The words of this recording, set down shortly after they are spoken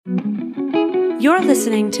You're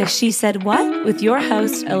listening to She Said What with your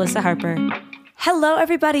host, Alyssa Harper. Hello,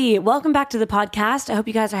 everybody. Welcome back to the podcast. I hope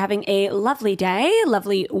you guys are having a lovely day,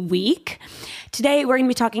 lovely week. Today, we're going to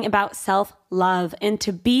be talking about self-love. And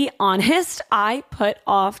to be honest, I put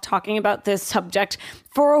off talking about this subject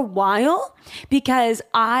for a while because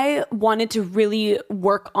I wanted to really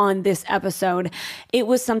work on this episode. It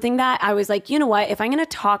was something that I was like, you know what? If I'm going to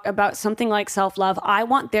talk about something like self-love, I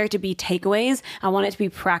want there to be takeaways. I want it to be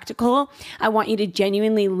practical. I want you to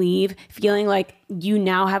genuinely leave feeling like you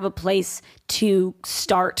now have a place to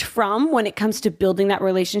start from when it comes to building that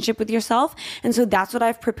relationship with yourself. And so that's what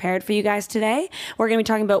I've prepared for you guys today. We're going to be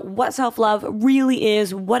talking about what self-love really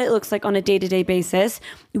is, what it looks like on a day-to-day basis,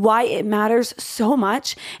 why it matters so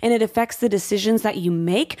much, and it affects the decisions that you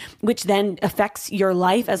make, which then affects your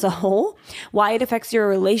life as a whole, why it affects your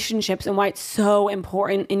relationships and why it's so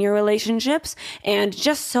important in your relationships, and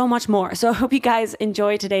just so much more. So I hope you guys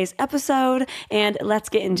enjoy today's episode, and let's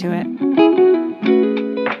get into it.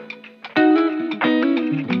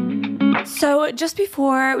 So just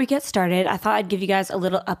before we get started, I thought I'd give you guys a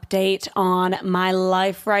little update on my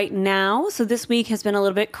life right now. So this week has been a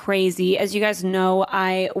little bit crazy. As you guys know,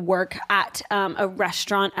 I work at a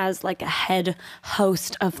restaurant as like a head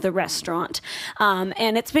host of the restaurant.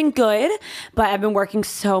 And it's been good, but I've been working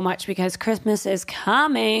so much because Christmas is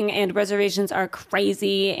coming and reservations are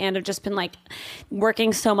crazy. And I've just been like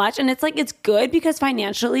working so much. And it's like, it's good because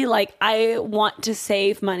financially, like I want to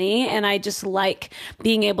save money and I just like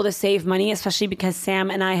being able to save money, especially because Sam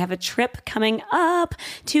and I have a trip coming up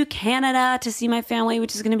to Canada to see my family,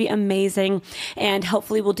 which is going to be amazing. And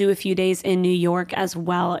hopefully we'll do a few days in New York as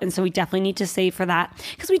well. And so we definitely need to save for that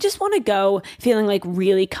because we just want to go feeling like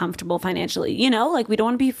really comfortable financially, you know, like we don't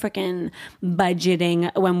want to be freaking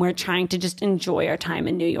budgeting when we're trying to just enjoy our time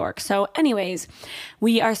in New York. So anyways,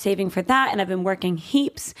 we are saving for that. And I've been working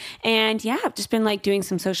heaps. And yeah, I've just been like doing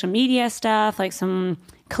some social media stuff, like some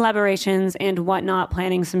collaborations and whatnot,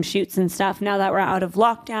 planning some shoots and stuff now that we're out of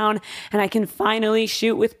lockdown and I can finally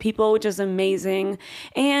shoot with people, which is amazing.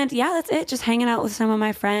 And yeah, that's it. Just hanging out with some of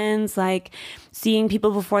my friends, like seeing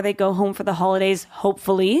people before they go home for the holidays.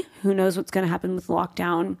 Hopefully, who knows what's going to happen with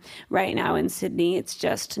lockdown right now in Sydney. It's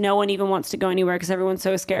just no one even wants to go anywhere because everyone's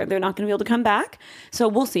so scared they're not going to be able to come back. So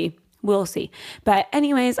we'll see. We'll see. But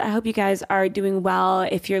anyways, I hope you guys are doing well.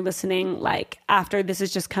 If you're listening, like after this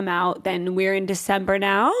has just come out, then we're in December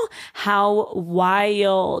now. How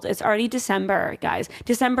wild. It's already December, guys.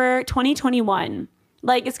 December 2021.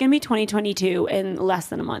 Like it's going to be 2022 in less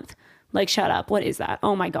than a month. Like shut up. What is that?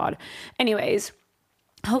 Oh my God. Anyways,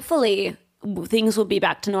 hopefully things will be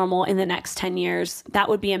back to normal in the next 10 years. That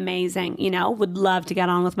would be amazing. You know, would love to get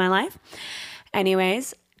on with my life.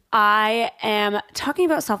 Anyways, I am talking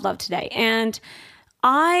about self-love today, and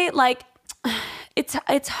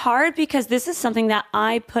it's hard because this is something that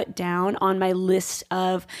I put down on my list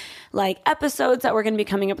of like episodes that we're going to be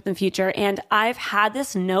coming up with in the future. And I've had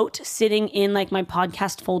this note sitting in like my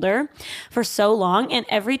podcast folder for so long. And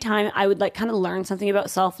every time I would like kind of learn something about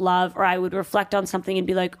self-love, or I would reflect on something and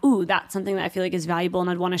be like, ooh, that's something that I feel like is valuable and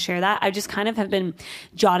I'd want to share that. I just kind of have been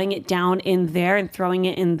jotting it down in there and throwing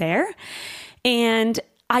it in there. And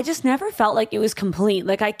I just never felt like it was complete.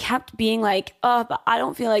 Like I kept being like, oh, but I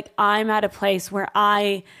don't feel like I'm at a place where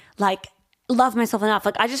I like love myself enough.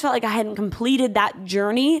 Like I just felt like I hadn't completed that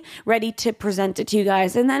journey ready to present it to you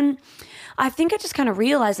guys. And then I think I just kind of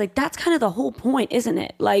realized like that's kind of the whole point, isn't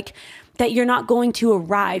it? Like that you're not going to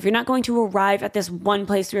arrive. You're not going to arrive at this one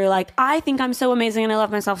place where you're like, I think I'm so amazing and I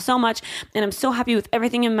love myself so much and I'm so happy with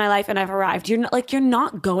everything in my life and I've arrived. You're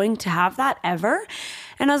not going to have that ever.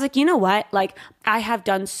 And I was like, you know what? Like I have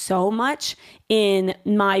done so much in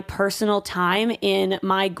my personal time, in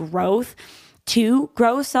my growth to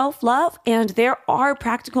grow self-love. And there are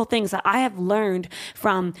practical things that I have learned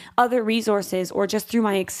from other resources or just through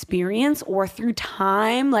my experience or through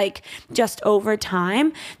time, like just over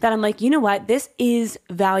time, that I'm like, you know what? This is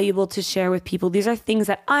valuable to share with people. These are things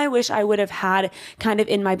that I wish I would have had kind of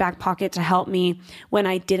in my back pocket to help me when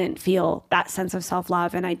I didn't feel that sense of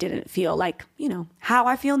self-love and I didn't feel like, you know, how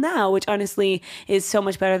I feel now, which honestly is so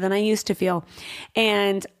much better than I used to feel.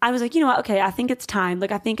 And I was like, you know what? Okay, I think it's time.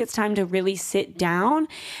 Like, I think it's time to really sit down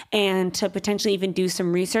and to potentially even do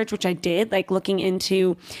some research, which I did, like looking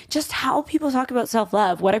into just how people talk about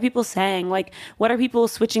self-love. What are people saying? Like, what are people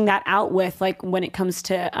switching that out with? Like when it comes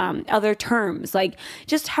to other terms, like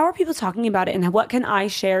just how are people talking about it and what can I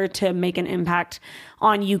share to make an impact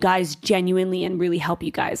on you guys genuinely and really help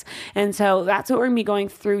you guys. And so that's what we're going to be going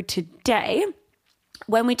through today.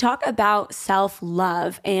 When we talk about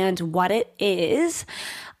self-love and what it is,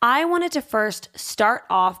 I wanted to first start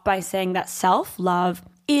off by saying that self-love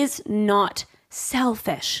is not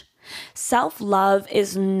selfish. Self-love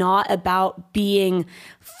is not about being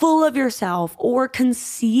full of yourself or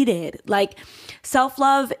conceited. Like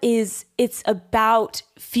self-love it's about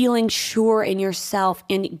feeling sure in yourself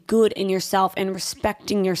and good in yourself and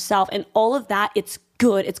respecting yourself and all of that. It's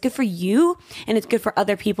good. It's good for you and it's good for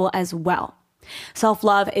other people as well.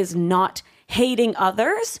 Self-love is not hating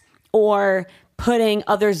others or putting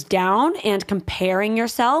others down and comparing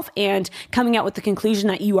yourself and coming out with the conclusion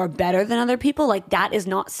that you are better than other people. Like that is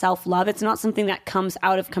not self-love. It's not something that comes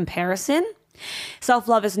out of comparison.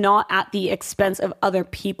 Self-love is not at the expense of other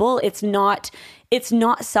people. It's not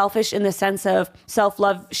selfish in the sense of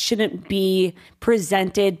self-love shouldn't be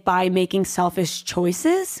presented by making selfish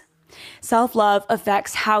choices. Self-love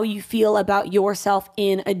affects how you feel about yourself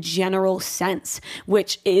in a general sense,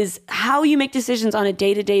 which is how you make decisions on a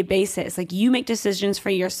day-to-day basis. Like you make decisions for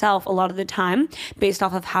yourself a lot of the time based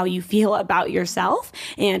off of how you feel about yourself.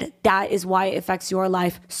 And that is why it affects your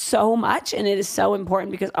life so much. And it is so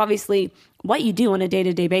important because obviously what you do on a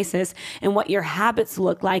day-to-day basis and what your habits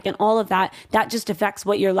look like and all of that just affects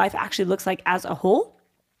what your life actually looks like as a whole.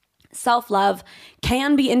 Self-love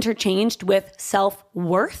can be interchanged with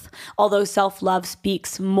self-worth, although self-love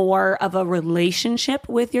speaks more of a relationship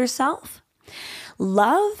with yourself.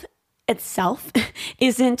 Love itself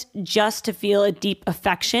isn't just to feel a deep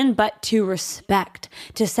affection, but to respect,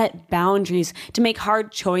 to set boundaries, to make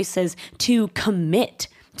hard choices, to commit,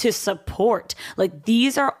 to support. Like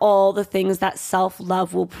these are all the things that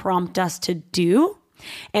self-love will prompt us to do.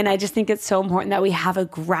 And I just think it's so important that we have a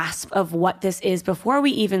grasp of what this is before we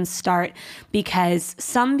even start, because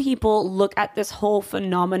some people look at this whole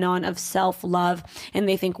phenomenon of self-love and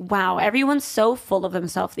they think, wow, everyone's so full of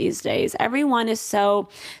themselves these days. Everyone is so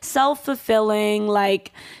self-fulfilling,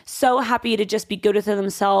 like so happy to just be good with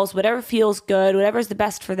themselves, whatever feels good, whatever's the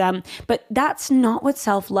best for them. But that's not what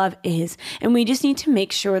self-love is. And we just need to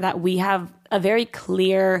make sure that we have a very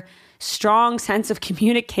clear, strong sense of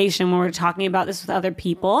communication when we're talking about this with other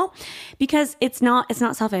people, because it's not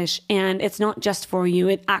selfish and it's not just for you.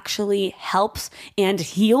 It actually helps and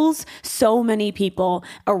heals so many people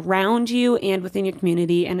around you and within your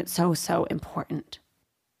community. And it's so, so important.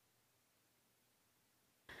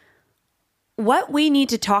 What we need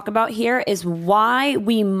to talk about here is why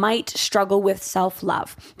we might struggle with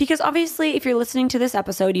self-love. Because obviously, if you're listening to this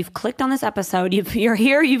episode, you've clicked on this episode, you're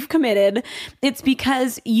here, you've committed. It's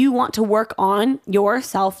because you want to work on your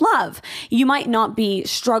self-love. You might not be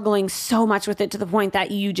struggling so much with it to the point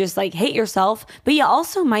that you just like hate yourself, but you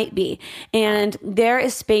also might be. And there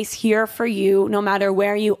is space here for you, no matter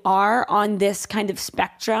where you are on this kind of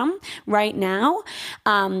spectrum right now.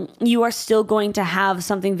 You are still going to have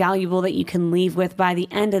something valuable that you can leave with by the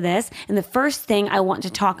end of this. And the first thing I want to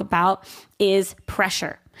talk about is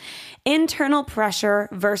pressure. Internal pressure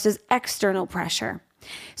versus external pressure.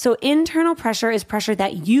 So internal pressure is pressure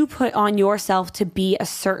that you put on yourself to be a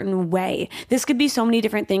certain way. This could be so many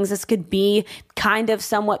different things. This could be kind of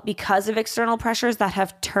somewhat because of external pressures that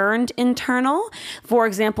have turned internal. For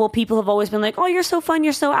example, people have always been like, oh, you're so fun,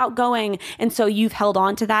 you're so outgoing. And so you've held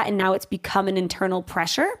on to that and now it's become an internal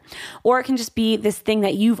pressure. Or it can just be this thing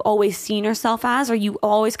that you've always seen yourself as, or you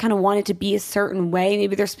always kind of wanted to be a certain way.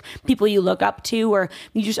 Maybe there's people you look up to, or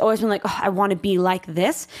you just always been like, oh, I want to be like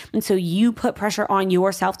this. And so you put pressure on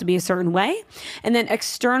yourself to be a certain way. And then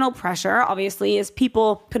external pressure, obviously, is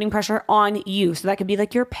people putting pressure on you. So that could be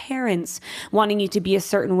like your parents wanting you to be a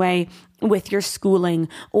certain way with your schooling,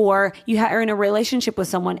 or you are in a relationship with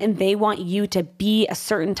someone and they want you to be a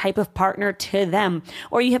certain type of partner to them,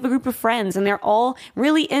 or you have a group of friends and they're all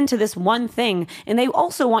really into this one thing and they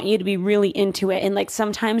also want you to be really into it. And like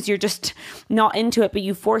sometimes you're just not into it, but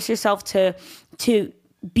you force yourself to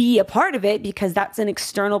be a part of it because that's an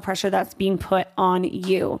external pressure that's being put on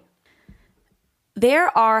you.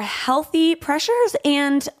 There are healthy pressures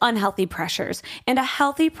and unhealthy pressures. And a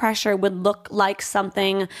healthy pressure would look like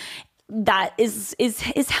something that is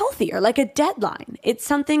healthier, like a deadline. It's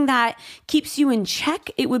something that keeps you in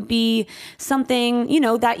check. It would be something,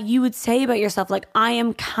 that you would say about yourself, like, I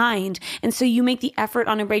am kind. And so you make the effort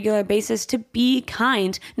on a regular basis to be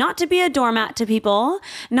kind, not to be a doormat to people,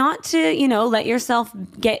 not to, let yourself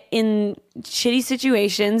get in shitty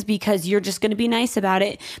situations because you're just going to be nice about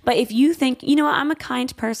it. But if you think, I'm a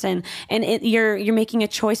kind person, and you're making a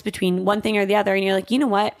choice between one thing or the other, and you're like, you know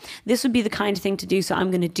what, this would be the kind thing to do, so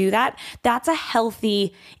I'm going to do that. That's a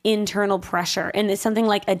healthy internal pressure. And it's something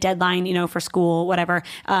like a deadline, for school, whatever,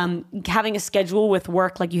 having a schedule with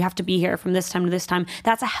work, like you have to be here from this time to this time.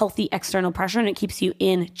 That's a healthy external pressure and it keeps you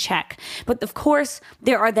in check. But of course,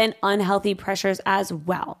 there are then unhealthy pressures as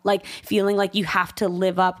well, like feeling like you have to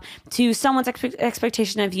live up to someone's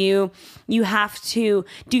expectation of you. You have to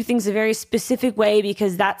do things a very specific way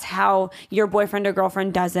because that's how your boyfriend or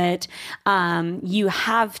girlfriend does it. You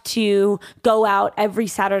have to go out every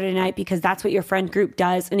Saturday night because that's what your friend group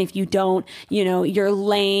does. And if you don't, you're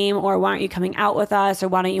lame, or why aren't you coming out with us, or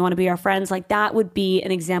why don't you want to be our friends? Like that would be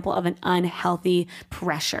an example of an unhealthy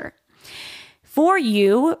pressure. For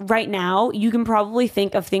you right now, you can probably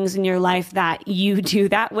think of things in your life that you do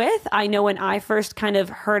that with. I know when I first kind of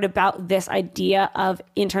heard about this idea of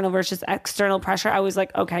internal versus external pressure, I was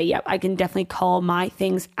like, okay, yep, I can definitely call my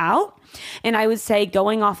things out. And I would say,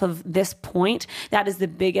 going off of this point, that is the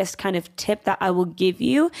biggest kind of tip that I will give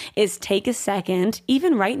you is take a second,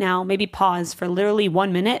 even right now, maybe pause for literally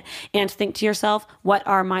 1 minute and think to yourself, what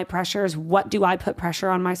are my pressures? What do I put pressure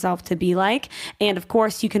on myself to be like? And of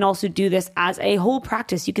course, you can also do this as a whole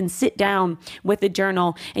practice. You can sit down with a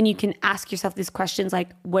journal and you can ask yourself these questions like,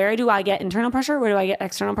 where do I get internal pressure? Where do I get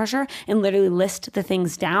external pressure? And literally list the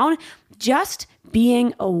things down. Just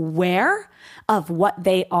being aware of what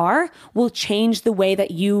they are will change the way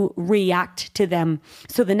that you react to them.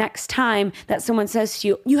 So the next time that someone says to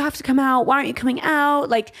you, you have to come out, why aren't you coming out?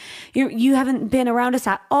 Like you haven't been around us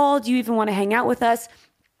at all. Do you even want to hang out with us?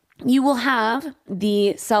 You will have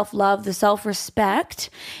the self-love, the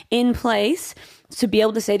self-respect in place to be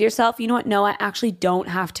able to say to yourself, you know what? No, I actually don't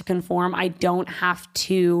have to conform. I don't have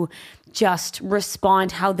to just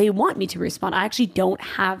respond how they want me to respond. I actually don't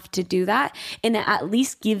have to do that. And it at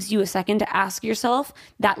least gives you a second to ask yourself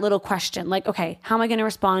that little question. Like, okay, how am I going to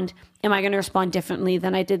respond? Am I going to respond differently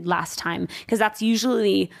than I did last time? Because that's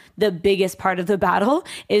usually the biggest part of the battle,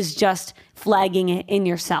 is just flagging it in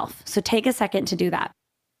yourself. So take a second to do that.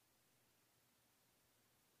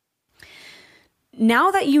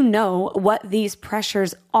 Now that you know what these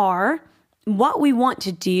pressures are, what we want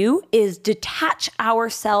to do is detach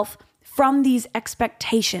ourselves from these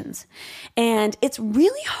expectations. And it's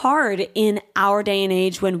really hard in our day and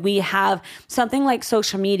age when we have something like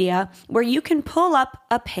social media where you can pull up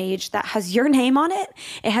a page that has your name on it.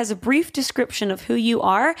 It has a brief description of who you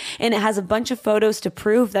are, and it has a bunch of photos to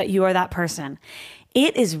prove that you are that person.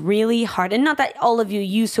 It is really hard. And not that all of you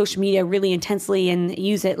use social media really intensely and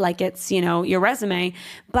use it like it's, your resume,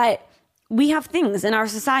 but we have things in our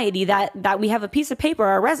society that we have a piece of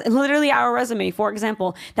paper, literally our resume, for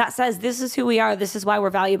example, that says this is who we are, this is why we're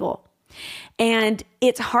valuable. And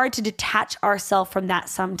it's hard to detach ourselves from that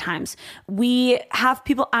sometimes. We have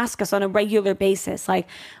people ask us on a regular basis, like,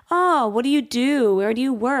 oh, what do you do? Where do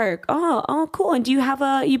you work? Oh, cool. And do you have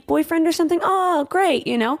a boyfriend or something? Oh, great,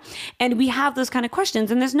 And we have those kind of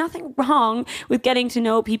questions. And there's nothing wrong with getting to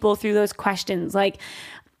know people through those questions. Like,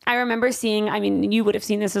 I remember seeing, you would have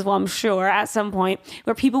seen this as well, I'm sure, at some point,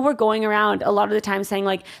 where people were going around a lot of the time saying,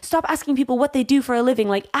 like, stop asking people what they do for a living.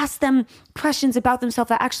 Like, ask them questions about themselves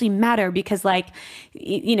that actually matter, because, like,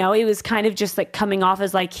 it was kind of just like coming off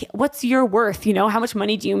as like, what's your worth? How much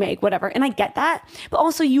money do you make? Whatever. And I get that. But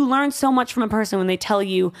also, you learn so much from a person when they tell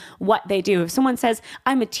you what they do. If someone says,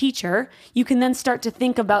 I'm a teacher, you can then start to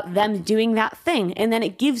think about them doing that thing. And then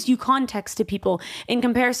it gives you context to people in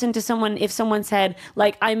comparison to someone, if someone said,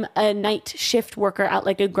 like, I'm a night shift worker at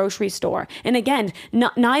like a grocery store. And again,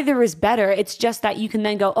 neither is better. It's just that you can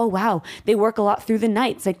then go, oh, wow, they work a lot through the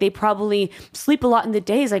nights. Like, they probably sleep a lot in the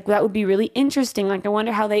days. Like, that would be really interesting. Like, I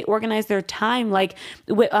wonder how they organize their time. Like,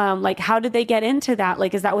 how did they get into that?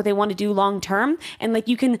 Like, is that what they want to do long term? And like,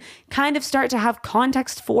 you can kind of start to have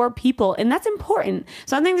context for people. And that's important.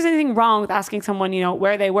 So I don't think there's anything wrong with asking someone,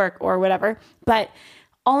 where they work or whatever. But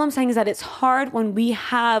all I'm saying is that it's hard when we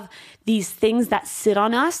have these things that sit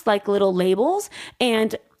on us like little labels,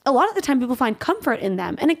 and a lot of the time people find comfort in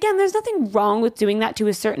them. And again, there's nothing wrong with doing that to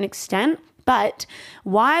a certain extent, but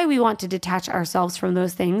why we want to detach ourselves from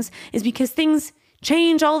those things is because things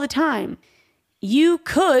change all the time. You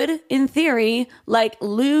could, in theory, like,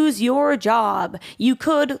 lose your job. You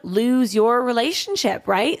could lose your relationship,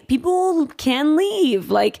 right? People can leave.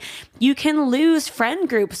 Like, you can lose friend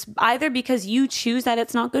groups either because you choose that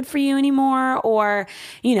it's not good for you anymore, or,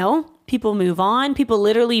 people move on. People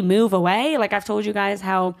literally move away. Like, I've told you guys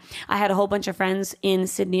how I had a whole bunch of friends in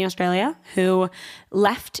Sydney, Australia, who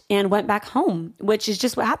left and went back home, which is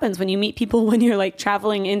just what happens when you meet people when you're like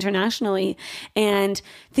traveling internationally, and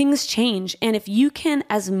things change. And if you can,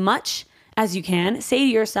 as much as you can, say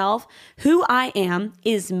to yourself, who I am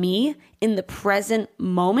is me in the present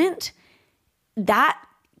moment, that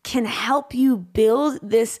can help you build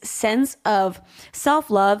this sense of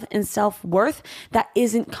self-love and self-worth that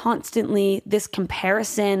isn't constantly this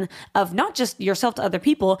comparison of not just yourself to other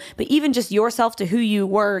people, but even just yourself to who you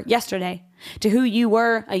were yesterday. to who you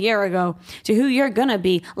were a year ago, to who you're gonna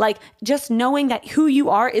be. Like, just knowing that who you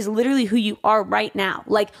are is literally who you are right now.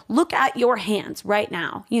 Like, look at your hands right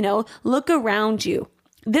now, look around you.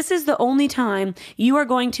 This is the only time you are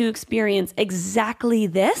going to experience exactly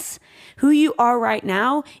this. Who you are right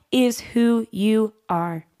now is who you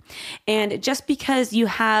are. And just because you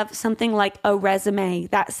have something like a resume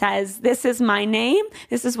that says, this is my name,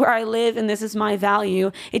 this is where I live, and this is my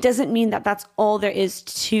value, it doesn't mean that that's all there is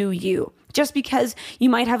to you. Just because you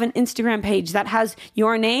might have an Instagram page that has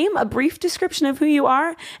your name, a brief description of who you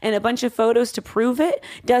are, and a bunch of photos to prove it,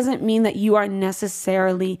 doesn't mean that you are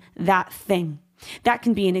necessarily that thing. That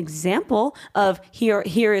can be an example of here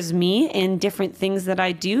is me and different things that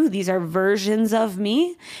I do. These are versions of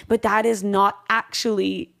me, but that is not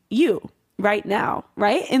actually you right now,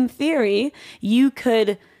 right? In theory, you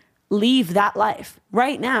could leave that life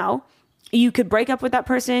right now. You could break up with that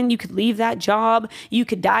person. You could leave that job. You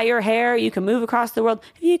could dye your hair. You could move across the world.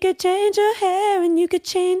 You could change your hair and you could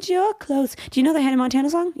change your clothes. Do you know the Hannah Montana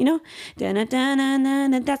song?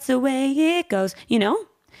 Da-na-da-na-na-na, that's the way it goes.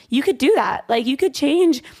 You could do that. Like, you could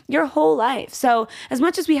change your whole life. So as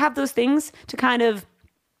much as we have those things to kind of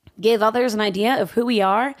give others an idea of who we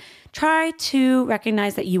are, try to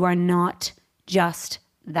recognize that you are not just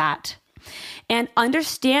that. And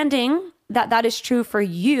understanding that that is true for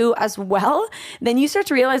you as well, then you start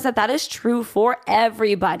to realize that that is true for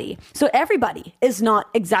everybody. So everybody is not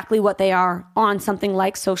exactly what they are on something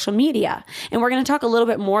like social media. And we're going to talk a little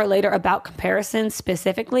bit more later about comparison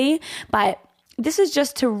specifically, but this is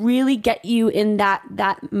just to really get you in that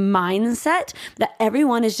mindset that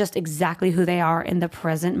everyone is just exactly who they are in the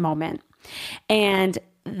present moment. And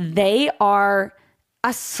they are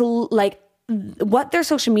what their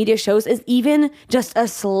social media shows is even just a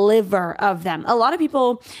sliver of them. A lot of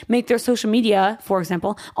people make their social media, for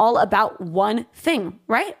example, all about one thing,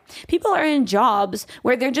 right? People are in jobs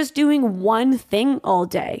where they're just doing one thing all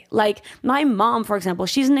day. Like my mom, for example,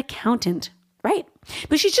 she's an accountant, right?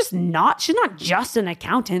 But she's not just an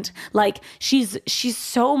accountant. Like she's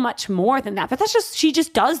so much more than that. But she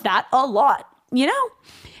just does that a lot,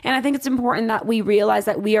 And I think it's important that we realize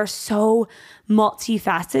that we are so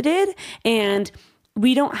multifaceted and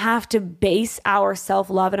we don't have to base our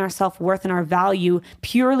self-love and our self-worth and our value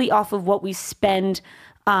purely off of what we spend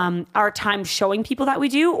our time showing people that we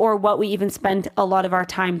do, or what we even spend a lot of our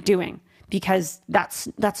time doing, because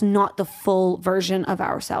that's not the full version of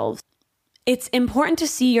ourselves. It's important to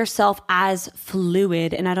see yourself as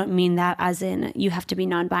fluid. And I don't mean that as in you have to be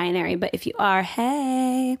non-binary, but if you are,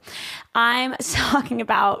 hey, I'm talking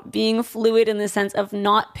about being fluid in the sense of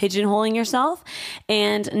not pigeonholing yourself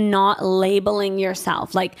and not labeling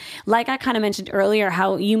yourself. Like I kind of mentioned earlier,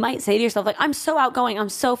 how you might say to yourself, like, I'm so outgoing, I'm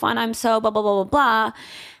so fun, I'm so blah, blah, blah, blah, blah.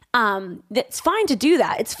 It's fine to do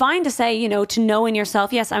that. It's fine to say, to know in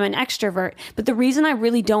yourself, yes, I'm an extrovert. But the reason I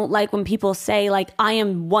really don't like when people say like, I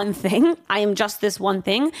am one thing, I am just this one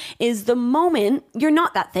thing, is the moment you're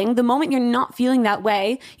not that thing, the moment you're not feeling that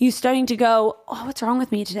way, you starting to go, oh, what's wrong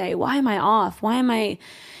with me today? Why am I off? Why am I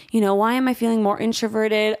feeling more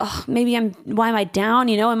introverted? Oh, why am I down?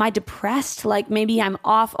 Am I depressed? Like maybe I'm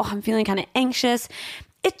off. Oh, I'm feeling kind of anxious.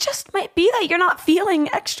 It just might be that you're not feeling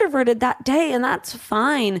extroverted that day, and that's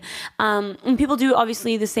fine. And people do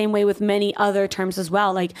obviously the same way with many other terms as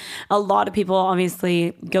well. Like a lot of people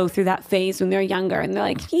obviously go through that phase when they're younger and they're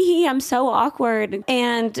like, hee, I'm so awkward.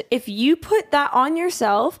 And if you put that on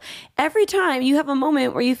yourself, every time you have a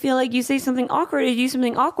moment where you feel like you say something awkward or you do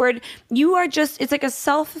something awkward, it's like a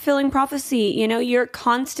self-fulfilling prophecy. You're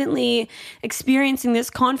constantly experiencing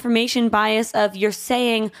this confirmation bias of you're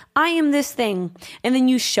saying, I am this thing. And then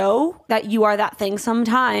you show that you are that thing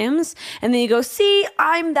sometimes, and then you go, see,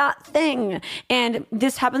 I'm that thing. And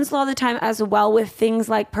this happens a lot of the time as well with things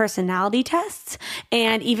like personality tests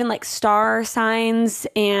and even like star signs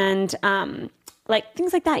and like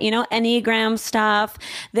things like that, Enneagram stuff.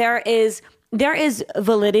 There is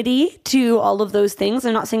validity to all of those things.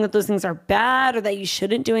 I'm not saying that those things are bad or that you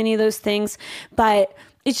shouldn't do any of those things, but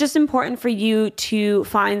it's just important for you to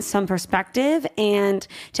find some perspective and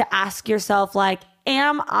to ask yourself, like,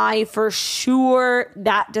 am I for sure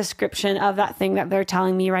that description of that thing that they're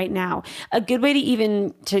telling me right now? A good way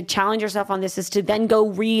to challenge yourself on this is to then go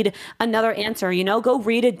read another answer, go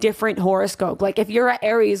read a different horoscope. Like if you're an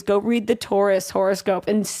Aries, go read the Taurus horoscope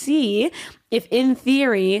and see if in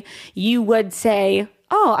theory you would say,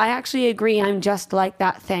 oh, I actually agree, I'm just like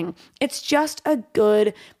that thing. It's just a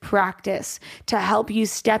good practice to help you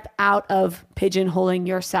step out of pigeonholing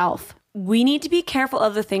yourself. We need to be careful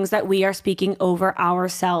of the things that we are speaking over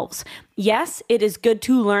ourselves. yes, it is good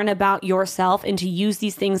to learn about yourself and to use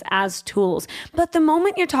these things as tools. But the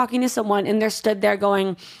moment you're talking to someone and they're stood there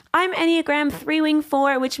going, I'm Enneagram 3 wing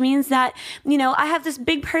 4, which means that, I have this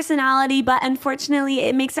big personality, but unfortunately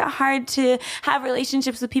it makes it hard to have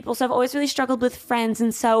relationships with people. So I've always really struggled with friends.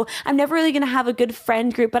 And so I'm never really going to have a good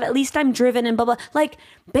friend group, but at least I'm driven and blah, blah. Like,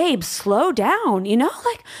 babe, slow down,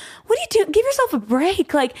 like, what do you do? Give yourself a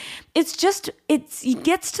break. Like, it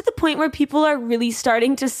gets to the point where people are really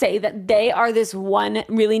starting to say that they are this one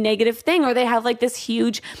really negative thing, or they have like this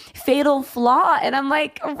huge fatal flaw. And I'm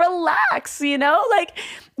like, relax, like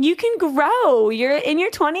you can grow. You're in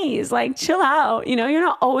your 20s, like chill out. You're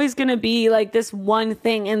not always going to be like this one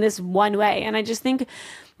thing in this one way. And I just think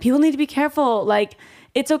people need to be careful. Like,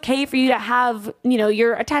 it's okay for you to have,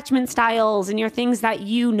 your attachment styles and your things that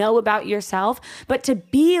you know about yourself, but to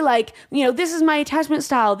be like, this is my attachment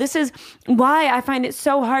style. This is why I find it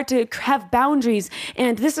so hard to have boundaries.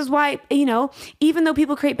 And this is why, even though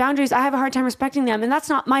people create boundaries, I have a hard time respecting them. And that's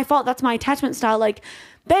not my fault. That's my attachment style. Like,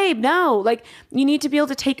 babe, no, like you need to be able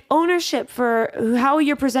to take ownership for how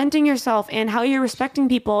you're presenting yourself and how you're respecting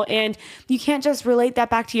people. And you can't just relate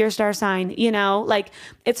that back to your star sign, like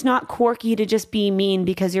it's not quirky to just be mean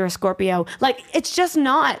because you're a Scorpio. Like, it's just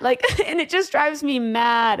not like, and it just drives me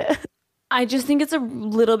mad. I just think it's a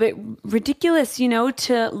little bit ridiculous,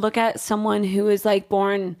 to look at someone who is like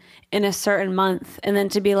born in a certain month and then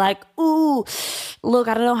to be like, ooh, look,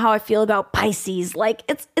 I don't know how I feel about Pisces. Like,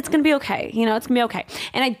 it's going to be okay. It's going to be okay.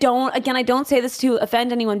 And I don't say this to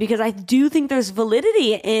offend anyone, because I do think there's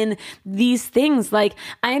validity in these things. Like,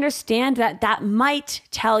 I understand that might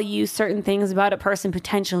tell you certain things about a person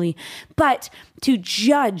potentially, but to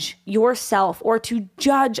judge yourself or to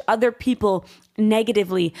judge other people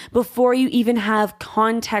negatively before you even have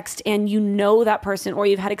context and that person, or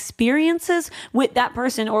you've had experiences with that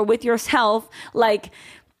person or with yourself, like,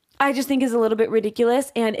 I just think is a little bit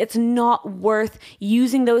ridiculous, and it's not worth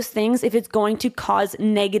using those things if it's going to cause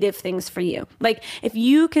negative things for you. Like, if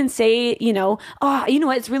you can say, what,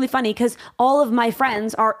 it's really funny because all of my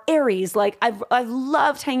friends are Aries. Like, I've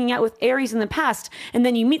loved hanging out with Aries in the past. And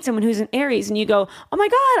then you meet someone who's an Aries and you go, oh my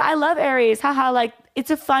God, I love Aries. Haha. Like,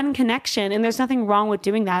 it's a fun connection and there's nothing wrong with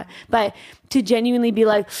doing that. But to genuinely be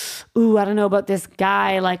like, ooh, I don't know about this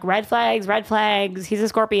guy, like red flags, he's a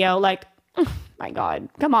Scorpio. Like, my God,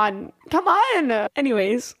 come on.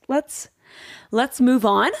 Anyways, let's move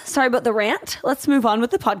on. Sorry about the rant. Let's move on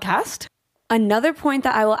with the podcast. Another point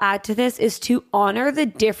that I will add to this is to honor the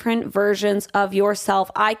different versions of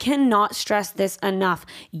yourself. I cannot stress this enough.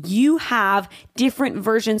 You have different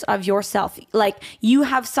versions of yourself. Like, you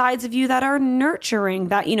have sides of you that are nurturing,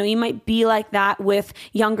 that, you might be like that with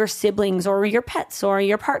younger siblings or your pets or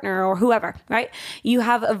your partner or whoever, right? You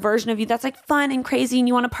have a version of you that's like fun and crazy and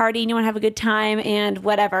you want to party and you want to have a good time and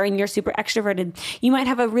whatever, and you're super extroverted. You might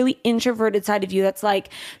have a really introverted side of you that's like,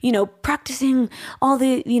 practicing all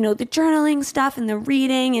the, the journaling stuff and the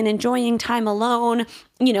reading and enjoying time alone.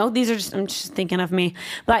 These are just, I'm just thinking of me,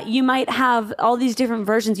 but you might have all these different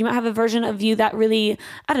versions. You might have a version of you that really,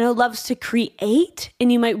 loves to create,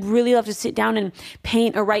 and you might really love to sit down and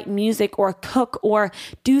paint or write music or cook or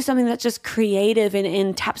do something that's just creative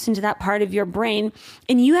and taps into that part of your brain.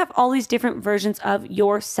 And you have all these different versions of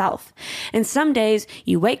yourself. And some days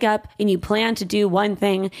you wake up and you plan to do one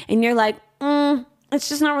thing and you're like, it's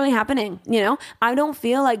just not really happening. I don't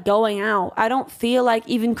feel like going out. I don't feel like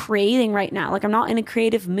even creating right now. Like, I'm not in a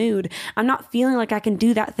creative mood. I'm not feeling like I can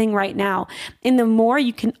do that thing right now. And the more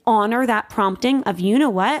you can honor that prompting of,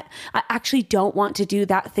 what, I actually don't want to do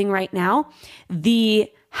that thing right now, the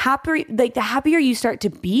happier you start to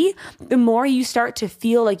be, the more you start to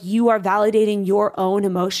feel like you are validating your own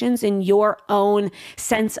emotions and your own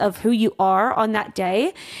sense of who you are on that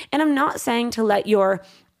day. And I'm not saying to let your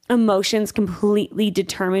emotions completely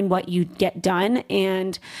determine what you get done.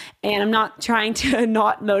 And I'm not trying to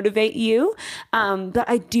not motivate you. But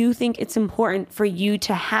I do think it's important for you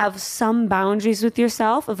to have some boundaries with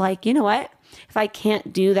yourself of like, what, if I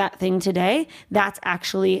can't do that thing today, that's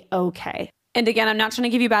actually okay. And again, I'm not trying to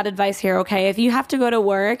give you bad advice here, okay? If you have to go to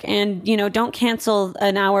work and, don't cancel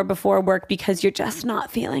an hour before work because you're just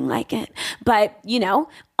not feeling like it. But,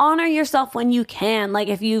 honor yourself when you can. Like,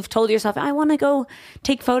 if you've told yourself, I want to go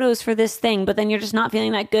take photos for this thing, but then you're just not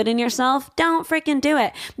feeling that good in yourself, don't freaking do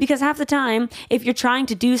it. Because half the time, if you're trying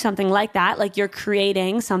to do something like that, like you're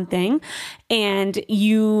creating something and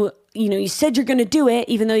you said you're going to do it,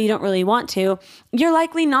 even though you don't really want to, you're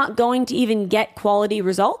likely not going to even get quality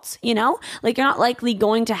results, like you're not likely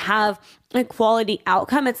going to have a quality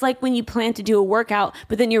outcome. It's like when you plan to do a workout,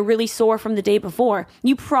 but then you're really sore from the day before.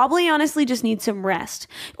 You probably honestly just need some rest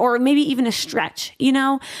or maybe even a stretch,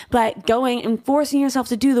 but going and forcing yourself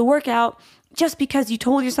to do the workout just because you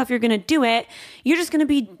told yourself you're going to do it, you're just going to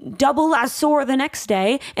be double as sore the next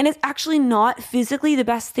day. And it's actually not physically the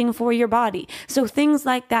best thing for your body. So things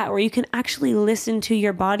like that, where you can actually listen to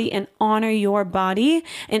your body and honor your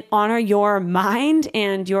mind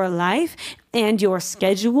and your life and your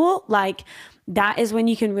schedule, like that is when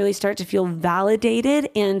you can really start to feel validated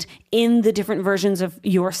and in the different versions of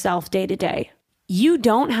yourself day to day. You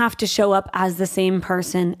don't have to show up as the same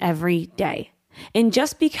person every day. And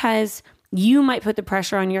just because you might put the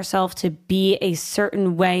pressure on yourself to be a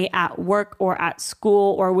certain way at work or at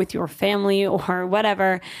school or with your family or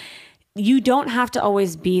whatever, you don't have to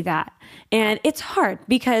always be that. And it's hard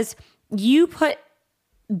because you put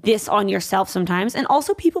this on yourself sometimes, and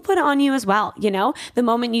also people put it on you as well. The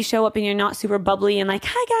moment you show up and you're not super bubbly and like,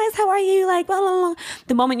 hi guys, how are you? Like, blah, blah, blah.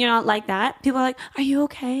 The moment you're not like that, people are like, are you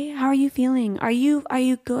okay? How are you feeling? Are you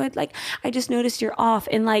good? Like, I just noticed you're off.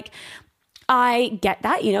 And like, I get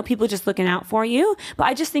that, people just looking out for you. But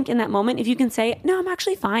I just think in that moment, if you can say, no, I'm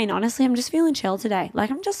actually fine. Honestly, I'm just feeling chill today. Like,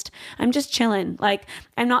 I'm just chilling. Like,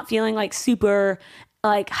 I'm not feeling like super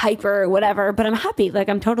like hyper or whatever, but I'm happy. Like,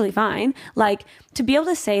 I'm totally fine. Like, to be able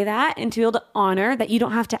to say that and to be able to honor that you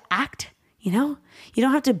don't have to act, you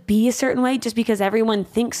don't have to be a certain way just because everyone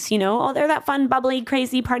thinks, oh, they're that fun, bubbly,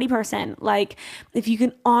 crazy party person. Like, if you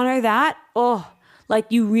can honor that, like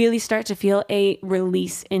you really start to feel a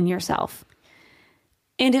release in yourself.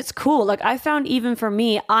 And it's cool. Like, I found even for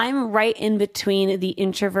me, I'm right in between the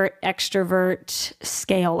introvert extrovert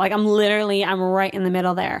scale. Like, I'm right in the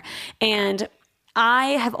middle there. And I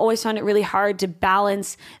have always found it really hard to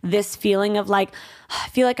balance this feeling of like, I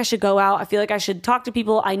feel like I should go out. I feel like I should talk to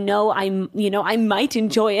people. I know I might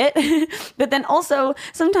enjoy it, but then also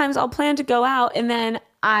sometimes I'll plan to go out and then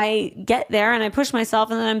I get there and I push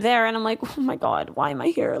myself and then I'm there and I'm like, oh my God, why am I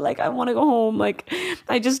here? Like, I want to go home. Like,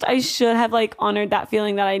 I should have like honored that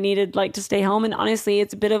feeling that I needed like to stay home. And honestly,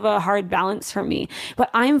 it's a bit of a hard balance for me, but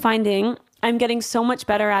I'm finding I'm getting so much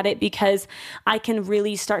better at it because I can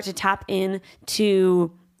really start to tap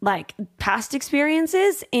into like past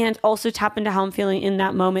experiences and also tap into how I'm feeling in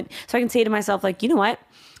that moment. So I can say to myself, like, you know what?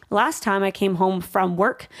 Last time I came home from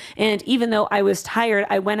work, and even though I was tired,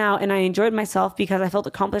 I went out and I enjoyed myself because I felt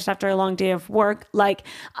accomplished after a long day of work. Like,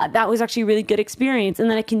 that was actually a really good experience.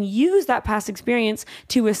 And then I can use that past experience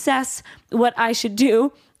to assess what I should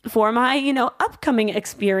do for my, upcoming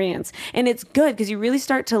experience. And it's good because you really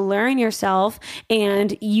start to learn yourself,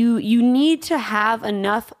 and you need to have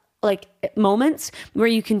enough like moments where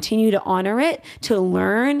you continue to honor it, to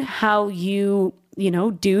learn how you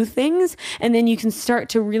do things. And then you can start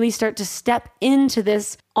to step into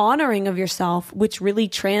this honoring of yourself, which really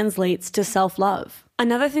translates to self-love.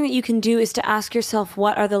 Another thing that you can do is to ask yourself,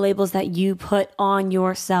 what are the labels that you put on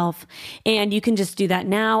yourself? And you can just do that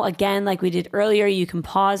now. Again, like we did earlier, you can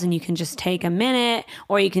pause and you can just take a minute,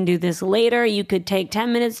 or you can do this later. You could take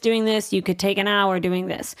 10 minutes doing this. You could take an hour doing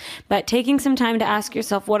this. But taking some time to ask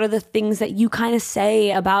yourself, what are the things that you kind of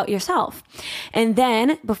say about yourself? And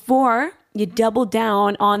then before you double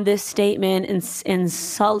down on this statement and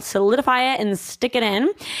solidify it and stick it in,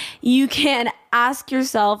 you can ask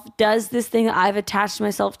yourself, does this thing that I've attached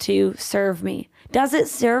myself to serve me? Does it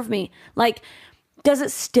serve me? Like, does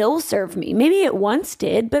it still serve me? Maybe it once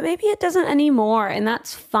did, but maybe it doesn't anymore, and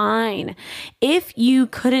that's fine. If you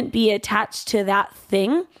couldn't be attached to that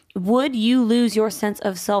thing, would you lose your sense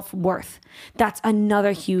of self-worth? That's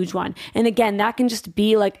another huge one. And again, that can just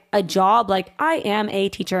be like a job, like I am a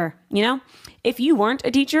teacher, If you weren't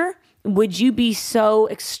a teacher, would you be so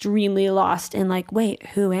extremely lost and like, wait,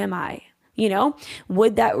 who am I?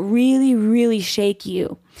 Would that really, really shake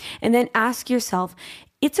you? And then ask yourself,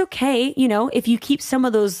 it's okay, if you keep some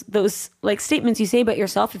of those like statements you say about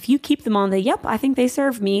yourself, if you keep them on the, yep, I think they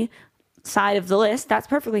serve me side of the list, that's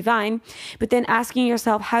perfectly fine. But then asking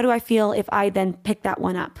yourself, how do I feel if I then pick that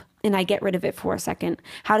one up and I get rid of it for a second?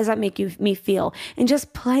 How does that make me feel? And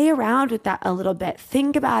just play around with that a little bit.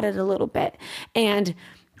 Think about it a little bit and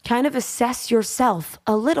kind of assess yourself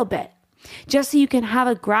a little bit, just so you can have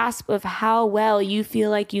a grasp of how well you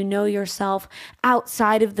feel like you know yourself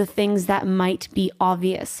outside of the things that might be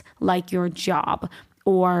obvious, like your job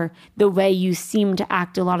or the way you seem to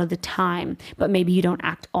act a lot of the time, but maybe you don't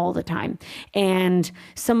act all the time. And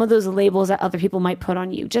some of those labels that other people might put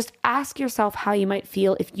on you. Just ask yourself how you might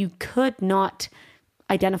feel if you could not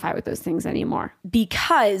identify with those things anymore.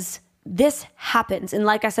 Because this happens. And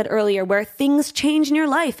like I said earlier, where things change in your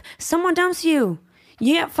life, someone dumps you,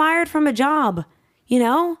 you get fired from a job, You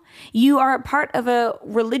know, you are a part of a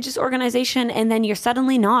religious organization and then you're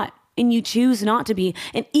suddenly not. And you choose not to be.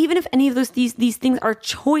 And even if any of these things are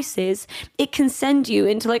choices, it can send you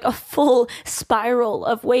into like a full spiral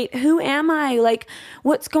of, wait, who am I? Like,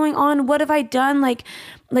 what's going on? What have I done? Like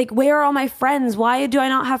where are all my friends? Why do I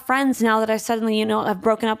not have friends now that I suddenly, have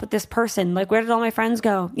broken up with this person? Like, where did all my friends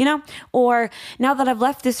go? Or now that I've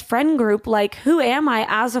left this friend group, like, who am I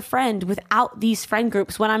as a friend without these friend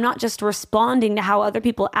groups when I'm not just responding to how other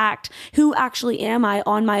people act? Who actually am I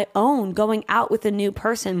on my own going out with a new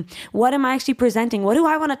person? What am I actually presenting? What do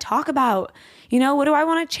I want to talk about? What do I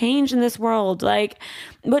want to change in this world? Like,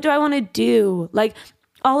 what do I want to do? Like,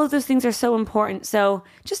 all of those things are so important. So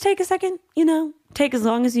just take a second, take as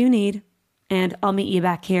long as you need, and I'll meet you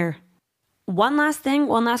back here. One last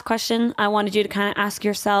question I wanted you to kind of ask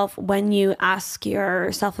yourself when you ask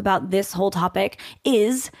yourself about this whole topic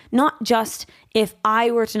is not just, if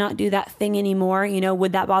I were to not do that thing anymore,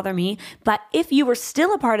 would that bother me? But if you were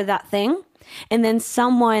still a part of that thing and then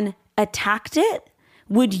someone attacked it,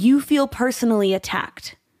 would you feel personally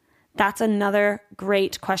attacked? That's another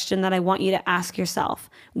great question that I want you to ask yourself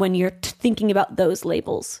when you're thinking about those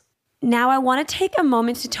labels. Now, I want to take a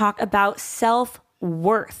moment to talk about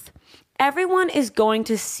self-worth. Everyone is going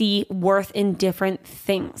to see worth in different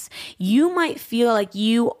things. You might feel like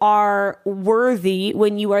you are worthy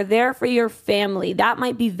when you are there for your family. That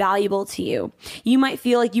might be valuable to you. You might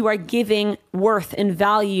feel like you are giving worth and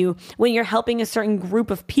value when you're helping a certain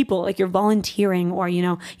group of people, like you're volunteering, or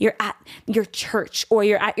you're at your church, or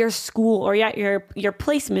you're at your school, or you're at your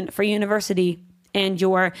placement for university and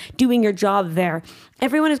you're doing your job there.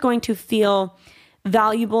 Everyone is going to feel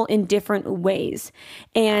valuable in different ways.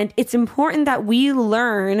 And it's important that we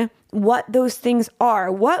learn what those things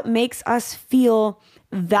are. What makes us feel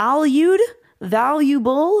valued,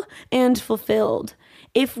 valuable, and fulfilled?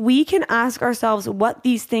 If we can ask ourselves what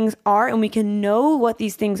these things are and we can know what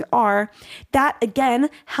these things are, that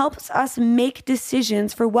again helps us make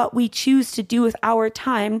decisions for what we choose to do with our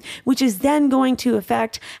time, which is then going to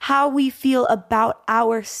affect how we feel about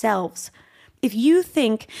ourselves. If you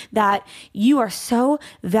think that you are so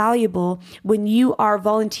valuable when you are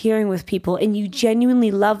volunteering with people and you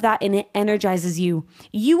genuinely love that and it energizes you,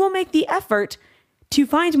 you will make the effort to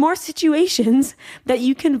find more situations that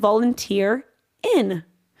you can volunteer in.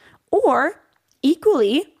 Or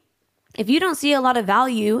equally, if you don't see a lot of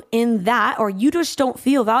value in that, or you just don't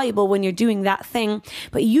feel valuable when you're doing that thing,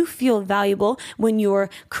 but you feel valuable when you're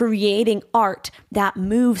creating art that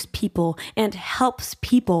moves people and helps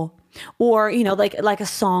people, or, like a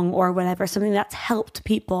song or whatever, something that's helped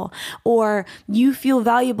people, or you feel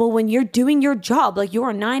valuable when you're doing your job, like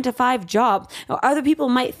your 9-to-5 job, or other people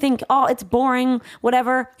might think, oh, it's boring,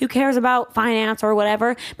 whatever, who cares about finance or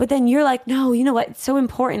whatever. But then you're like, no, you know what? It's so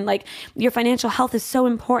important. Like, your financial health is so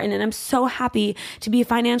important. And I'm so happy to be a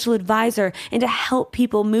financial advisor and to help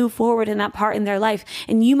people move forward in that part in their life.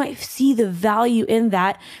 And you might see the value in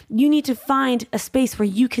that. You need to find a space where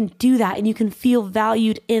you can do that and you can feel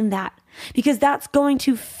valued in that. Because that's going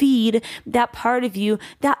to feed that part of you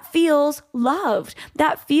that feels loved,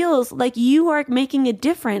 that feels like you are making a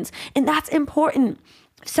difference. And that's important.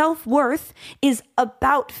 Self-worth is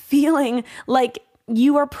about feeling like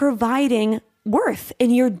you are providing worth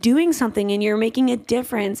and you're doing something and you're making a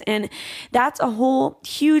difference. And that's a whole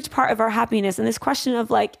huge part of our happiness. And this question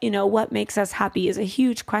of what makes us happy is a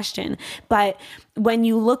huge question. But when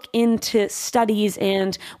you look into studies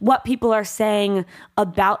and what people are saying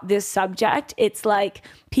about this subject, it's like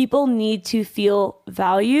people need to feel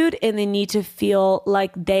valued and they need to feel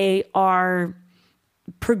like they are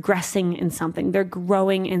progressing in something, they're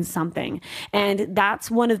growing in something. And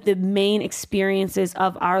that's one of the main experiences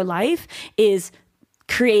of our life, is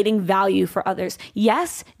creating value for others.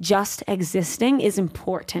 Yes, just existing is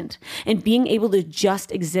important, and being able to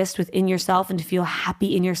just exist within yourself and to feel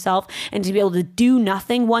happy in yourself and to be able to do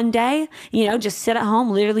nothing one day, just sit at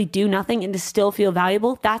home, literally do nothing and to still feel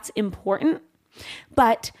valuable. That's important.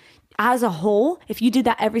 But as a whole, if you did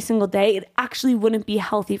that every single day, it actually wouldn't be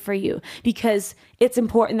healthy for you, because it's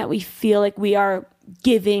important that we feel like we are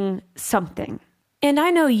giving something. And I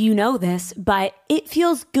know you know this, but it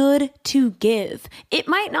feels good to give. It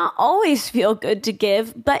might not always feel good to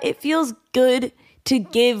give, but it feels good to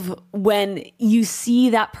give when you see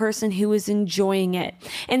that person who is enjoying it.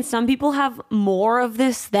 And some people have more of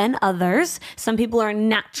this than others. Some people are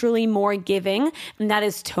naturally more giving, and that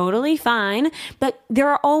is totally fine. But there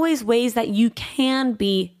are always ways that you can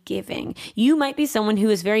be giving. You might be someone who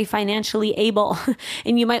is very financially able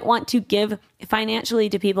and you might want to give financially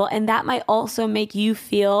to people, and that might also make you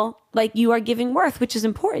feel like you are giving worth, which is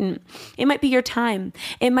important. It might be your time.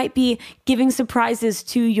 It might be giving surprises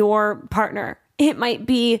to your partner. It might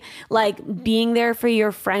be like being there for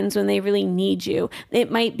your friends when they really need you. It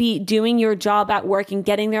might be doing your job at work and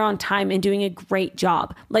getting there on time and doing a great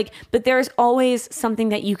job. But there's always something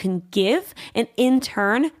that you can give. And in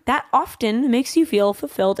turn, that often makes you feel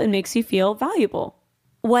fulfilled and makes you feel valuable.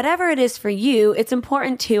 Whatever it is for you, it's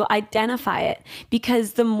important to identify it,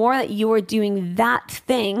 because the more that you are doing that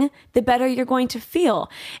thing, the better you're going to feel.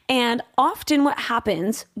 And often what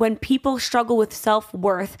happens when people struggle with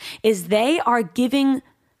self-worth is they are giving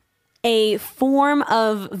a form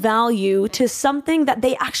of value to something that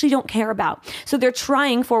they actually don't care about. So they're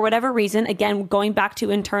trying, for whatever reason, again, going back to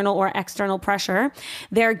internal or external pressure,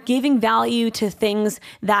 they're giving value to things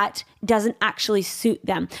that doesn't actually suit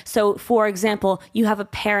them. So for example, you have a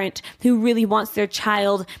parent who really wants their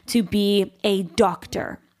child to be a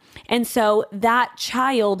doctor. And so that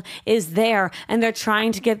child is there and they're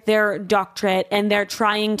trying to get their doctorate and they're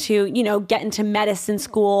trying to, get into medicine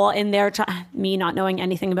school, and me not knowing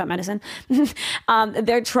anything about medicine,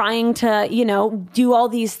 they're trying to, do all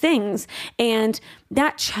these things. And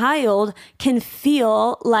that child can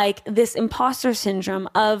feel like this imposter syndrome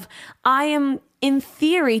of, I am in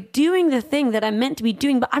theory doing the thing that I'm meant to be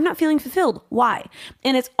doing, but I'm not feeling fulfilled. Why?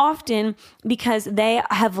 And it's often because they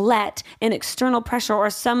have let an external pressure or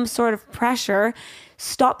some sort of pressure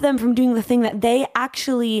stop them from doing the thing that they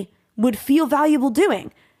actually would feel valuable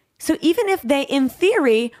doing. So even if they, in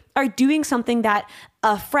theory, are doing something that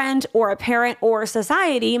a friend or a parent or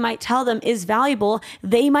society might tell them is valuable,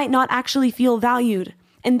 they might not actually feel valued.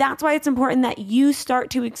 And that's why it's important that you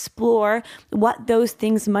start to explore what those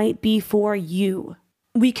things might be for you.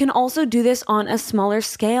 We can also do this on a smaller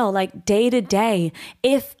scale, like day to day.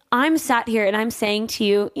 If I'm sat here and I'm saying to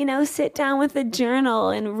you, sit down with a journal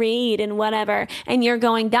and read and whatever, and you're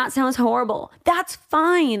going, that sounds horrible. That's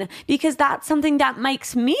fine, because that's something that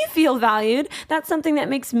makes me feel valued. That's something that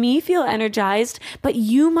makes me feel energized. But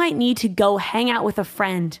you might need to go hang out with a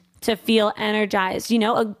friend to feel energized,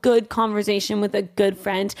 a good conversation with a good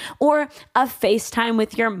friend, or a FaceTime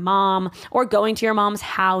with your mom, or going to your mom's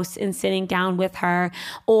house and sitting down with her,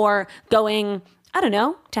 or going,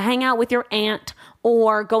 to hang out with your aunt,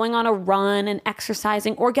 or going on a run and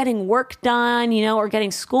exercising, or getting work done, or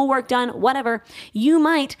getting schoolwork done, whatever. You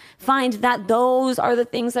might find that those are the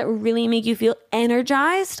things that really make you feel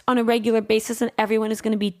energized on a regular basis, and everyone is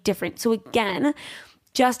going to be different. So again,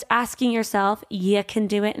 just asking yourself, you can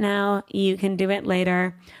do it now, you can do it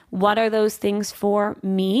later. What are those things for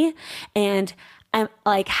me? And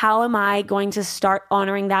how am I going to start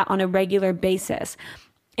honoring that on a regular basis?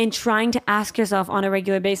 And trying to ask yourself on a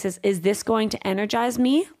regular basis, is this going to energize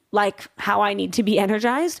me like how I need to be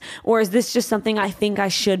energized? Or is this just something I think I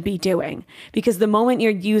should be doing? Because the moment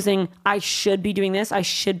you're using, I should be doing this, I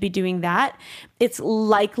should be doing that, it's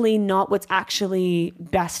likely not what's actually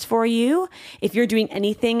best for you. If you're doing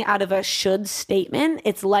anything out of a should statement,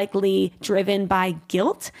 it's likely driven by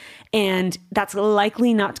guilt, and that's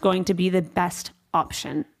likely not going to be the best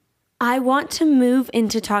option. I want to move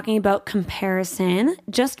into talking about comparison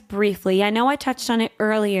just briefly. I know I touched on it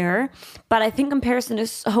earlier, but I think comparison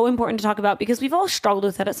is so important to talk about because we've all struggled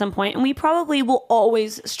with it at some point, and we probably will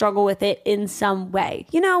always struggle with it in some way.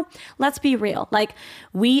 Let's be real.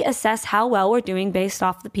 We assess how well we're doing based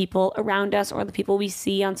off the people around us or the people we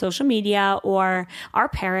see on social media or our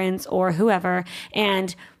parents or whoever.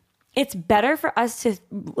 And it's better for us to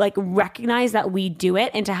recognize that we do it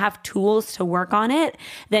and to have tools to work on it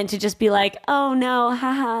than to just be like, oh no,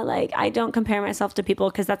 haha, I don't compare myself to people,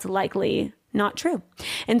 because that's likely not true.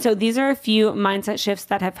 And so these are a few mindset shifts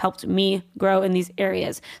that have helped me grow in these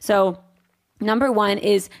areas. So number one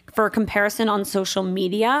is for comparison on social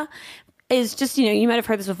media is just, you might have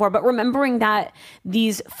heard this before, but remembering that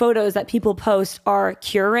these photos that people post are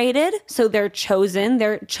curated. So they're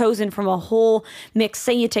chosen from a whole mix.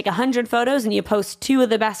 Say you take 100 photos and you post 2 of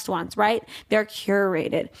the best ones, right? They're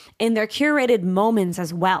curated, and they're curated moments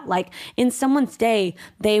as well. In someone's day,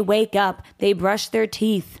 they wake up, they brush their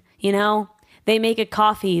teeth, they make a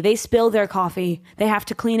coffee, they spill their coffee, they have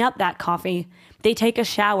to clean up that coffee, they take a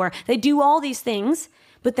shower, they do all these things.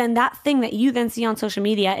 But then that thing that you then see on social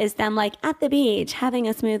media is them at the beach having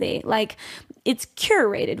a smoothie. it's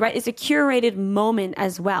curated, right? It's a curated moment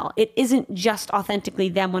as well. It isn't just authentically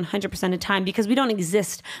them 100% of the time, because we don't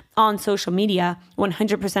exist on social media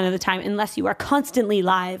 100% of the time unless you are constantly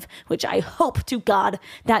live, which I hope to God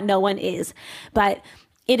that no one is. But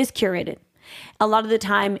it is curated. A lot of the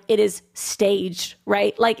time it is staged,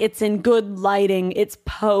 right? Like it's in good lighting, it's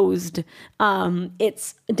posed,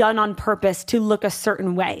 it's done on purpose to look a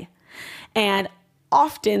certain way. And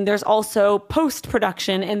often there's also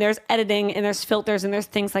post-production and there's editing and there's filters and there's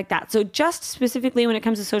things like that. So just specifically when it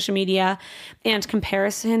comes to social media and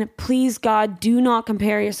comparison, please God, do not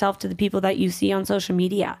compare yourself to the people that you see on social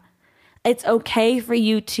media. It's okay for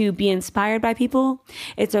you to be inspired by people.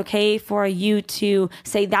 It's okay for you to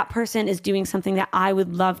say that person is doing something that I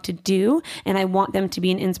would love to do, and I want them to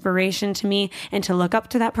be an inspiration to me and to look up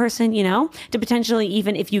to that person, you know, to potentially,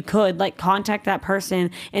 even if you could, like, contact that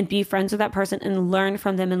person and be friends with that person and learn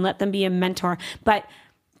from them and let them be a mentor. But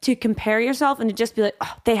to compare yourself and to just be like,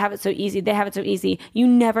 oh, they have it so easy. They have it so easy. You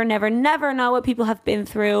never know what people have been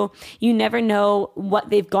through. You never know what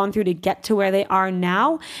they've gone through to get to where they are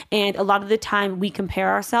now. And a lot of the time we compare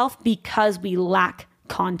ourselves because we lack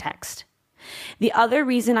context. The other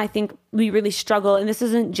reason I think we really struggle, and this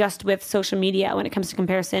isn't just with social media when it comes to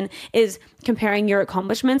comparison, is comparing your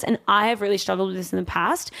accomplishments. And I have really struggled with this in the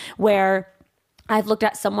past, where I've looked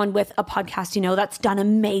at someone with a podcast, you know, that's done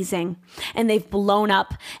amazing and they've blown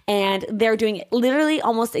up and they're doing literally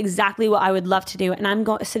almost exactly what I would love to do. And I'm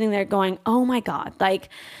sitting there going, oh my God, like,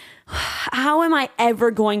 how am I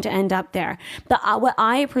ever going to end up there? But what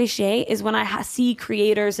I appreciate is when I see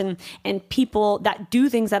creators and people that do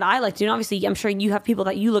things that I like to do. And obviously, I'm sure you have people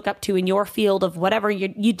that you look up to in your field of whatever you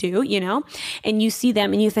do, you know, and you see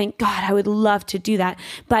them and you think, God, I would love to do that.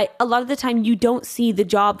 But a lot of the time you don't see the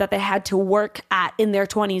job that they had to work at in their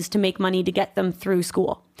 20s to make money to get them through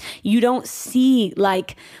school. You don't see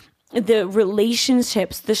like the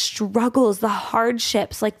relationships, the struggles, the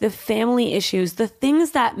hardships, like the family issues, the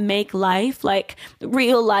things that make life, like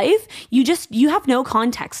real life, you have no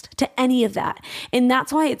context to any of that. And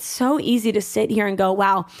that's why it's so easy to sit here and go,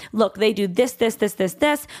 wow, look, they do this.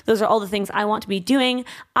 Those are all the things I want to be doing.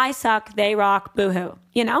 I suck, they rock, boohoo,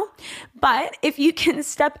 you know? But if you can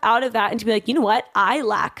step out of that and to be like, you know what? I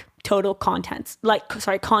lack context.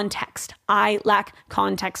 I lack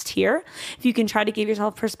context here. If you can try to give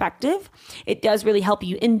yourself perspective, it does really help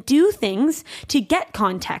you, and do things to get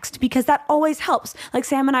context, because that always helps. Like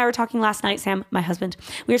Sam and I were talking last night, Sam, my husband,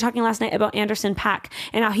 we were talking last night about Anderson .Paak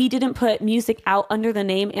and how he didn't put music out under the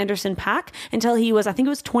name Anderson .Paak until he was, I think it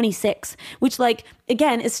was 26, which, like,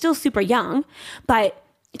 again, is still super young, but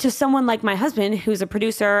to someone like my husband, who's a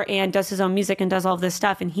producer and does his own music and does all of this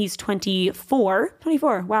stuff, and he's 24,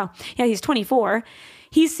 wow. Yeah, he's 24.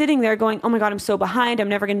 He's sitting there going, oh my God, I'm so behind. I'm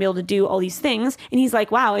never going to be able to do all these things. And he's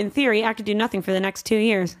like, wow, in theory, I could do nothing for the next 2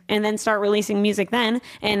 years and then start releasing music then.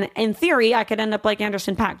 And in theory, I could end up like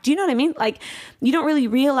Anderson .Paak. Do you know what I mean? Like, you don't really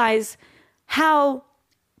realize how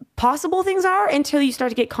possible things are until you start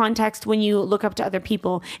to get context when you look up to other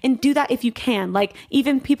people, and do that if you can. Like,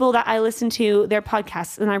 even people that I listen to their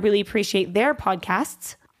podcasts, and I really appreciate their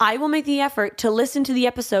podcasts, I will make the effort to listen to the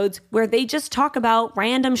episodes where they just talk about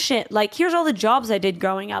random shit. Like, here's all the jobs I did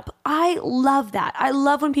growing up. I love that. I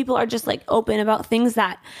love when people are just like open about things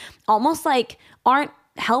that almost like aren't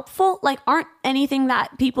helpful, like aren't anything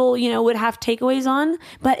that people, you know, would have takeaways on,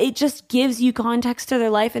 but it just gives you context to their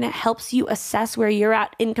life and it helps you assess where you're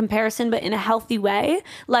at in comparison, but in a healthy way.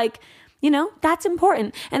 Like, you know, that's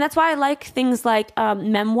important. And that's why I like things like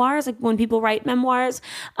memoirs, like when people write memoirs,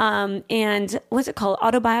 and what's it called?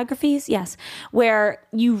 Autobiographies? Yes. Where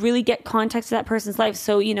you really get context to that person's life.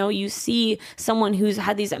 So, you know, you see someone who's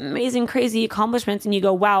had these amazing, crazy accomplishments and you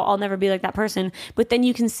go, wow, I'll never be like that person. But then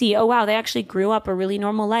you can see, oh, wow, they actually grew up a really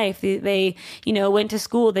normal life. They you know, went to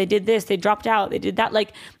school, they did this, they dropped out, they did that.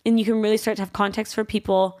 Like, and you can really start to have context for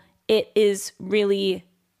people. It is really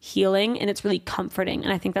healing and it's really comforting.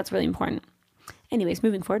 And I think that's really important. Anyways,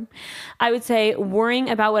 moving forward, I would say worrying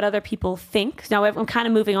about what other people think. Now, I'm kind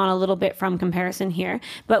of moving on a little bit from comparison here,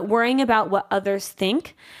 but worrying about what others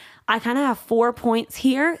think. I kind of have 4 points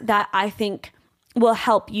here that I think will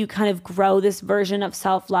help you kind of grow this version of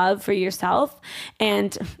self-love for yourself.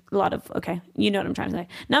 And you know what I'm trying to say.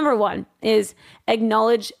 Number 1 is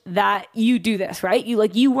acknowledge that you do this, right?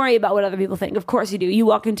 You worry about what other people think. Of course you do. You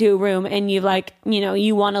walk into a room and you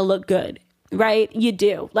you want to look good. right? You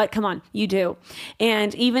do. Like, come on, you do.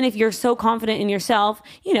 And even if you're so confident in yourself,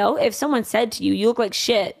 if someone said to you, you look like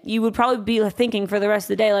shit, you would probably be thinking for the rest of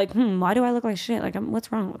the day, like, why do I look like shit? Like,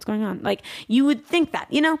 what's wrong? What's going on? Like, you would think that,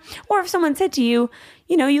 or if someone said to you,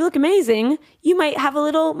 you look amazing, you might have a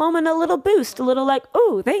little moment, a little boost, a little like,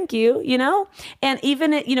 oh, thank you, And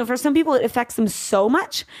even, for some people, it affects them so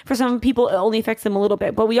much. For some people, it only affects them a little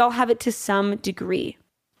bit, but we all have it to some degree.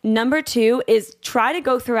 Number 2 is try to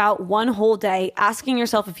go throughout one whole day asking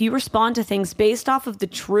yourself if you respond to things based off of the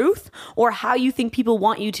truth or how you think people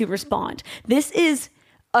want you to respond. This is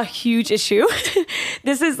a huge issue.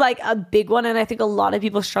 This is like a big one. And I think a lot of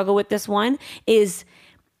people struggle with this one is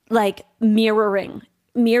like mirroring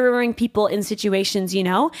people in situations,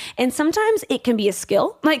 and sometimes it can be a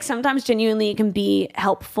skill. Like sometimes genuinely it can be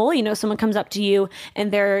helpful. Someone comes up to you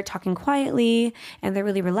and they're talking quietly and they're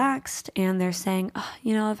really relaxed and they're saying,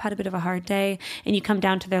 I've had a bit of a hard day. And you come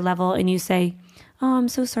down to their level and you say, oh, I'm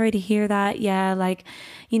so sorry to hear that. Yeah. Like,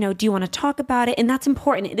 do you want to talk about it? And that's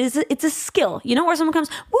important. It's a skill, where someone comes,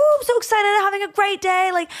 woo, I'm so excited. I'm having a great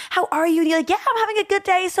day. Like, how are you? And you're like, yeah, I'm having a good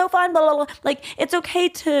day. So fun. Blah, blah, blah. Like, it's okay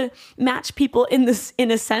to match people in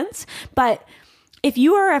a sense. But if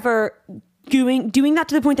you are ever doing that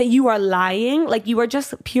to the point that you are lying, like you are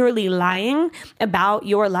just purely lying about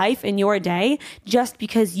your life and your day just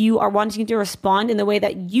because you are wanting to respond in the way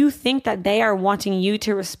that you think that they are wanting you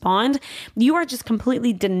to respond, you are just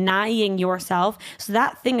completely denying yourself. So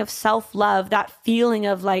that thing of self-love, that feeling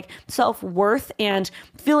of like self-worth and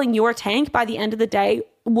filling your tank by the end of the day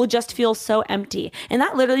will just feel so empty. And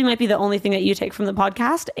that literally might be the only thing that you take from the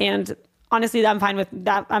podcast. And honestly, I'm fine with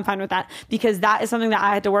that. I'm fine with that because that is something that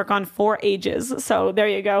I had to work on for ages. So there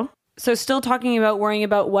you go. So still talking about worrying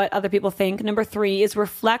about what other people think. Number 3 is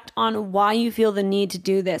reflect on why you feel the need to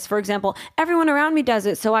do this. For example, everyone around me does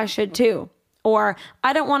it, so I should too. Or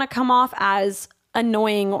I don't want to come off as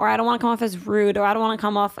annoying, or I don't want to come off as rude, or I don't want to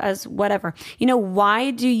come off as whatever.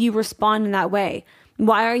 Why do you respond in that way?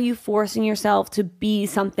 Why are you forcing yourself to be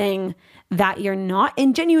something that you're not?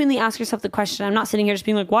 And genuinely ask yourself the question. I'm not sitting here just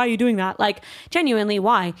being like, why are you doing that? Like, genuinely,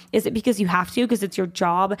 why? Is it because you have to, because it's your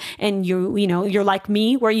job and you're like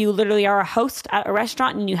me, where you literally are a host at a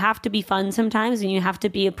restaurant and you have to be fun sometimes and you have to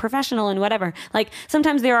be a professional and whatever. Like,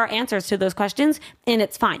 sometimes there are answers to those questions and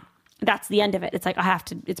it's fine. That's the end of it. It's like, I have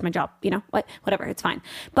to, it's my job, whatever, it's fine.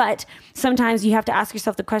 But sometimes you have to ask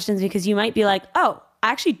yourself the questions because you might be like, oh, I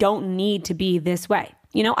actually don't need to be this way.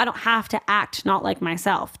 I don't have to act not like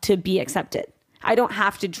myself to be accepted. I don't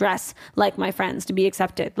have to dress like my friends to be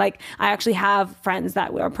accepted. Like, I actually have friends that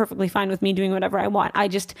are perfectly fine with me doing whatever I want. I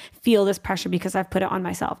just feel this pressure because I've put it on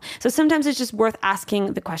myself. So sometimes it's just worth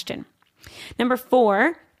asking the question. Number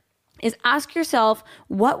 4 is ask yourself,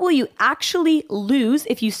 what will you actually lose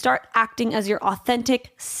if you start acting as your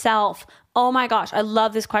authentic self? Oh my gosh, I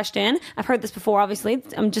love this question. I've heard this before, obviously.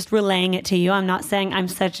 I'm just relaying it to you. I'm not saying I'm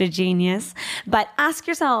such a genius, but ask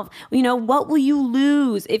yourself, what will you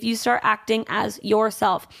lose if you start acting as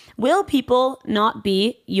yourself? Will people not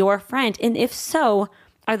be your friend? And if so,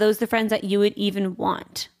 are those the friends that you would even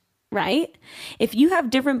want? Right? If you have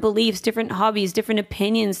different beliefs, different hobbies, different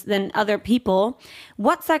opinions than other people,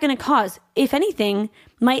 what's that going to cause? If anything,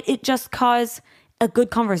 might it just cause a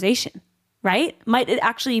good conversation? Right? Might it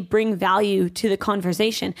actually bring value to the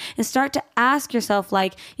conversation? And start to ask yourself,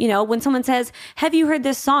 like, when someone says, have you heard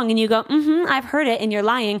this song? And you go, I've heard it, and you're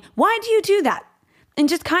lying. Why do you do that? And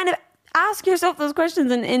just kind of ask yourself those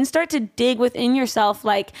questions and start to dig within yourself,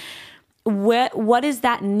 like, what is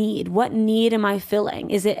that need? What need am I feeling?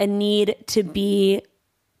 Is it a need to be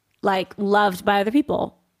like loved by other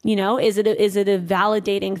people? Is it a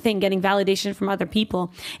validating thing, getting validation from other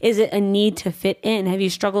people? Is it a need to fit in? Have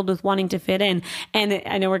you struggled with wanting to fit in? And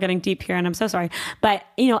I know we're getting deep here and I'm so sorry, but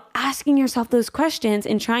asking yourself those questions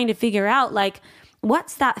and trying to figure out like,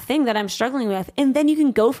 what's that thing that I'm struggling with? And then you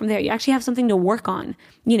can go from there. You actually have something to work on,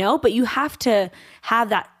 but you have to have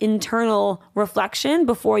that internal reflection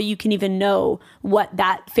before you can even know what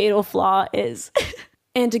that fatal flaw is.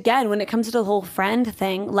 And again, when it comes to the whole friend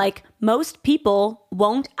thing, like most people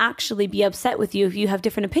won't actually be upset with you if you have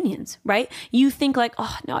different opinions, right? You think like,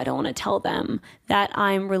 oh, no, I don't want to tell them that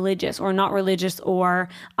I'm religious or not religious or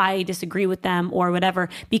I disagree with them or whatever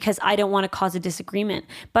because I don't want to cause a disagreement.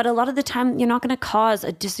 But a lot of the time, you're not going to cause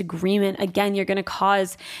a disagreement. Again, you're going to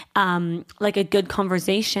cause like a good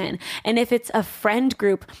conversation. And if it's a friend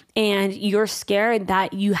group and you're scared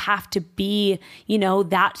that you have to be,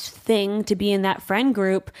 that thing to be in that friend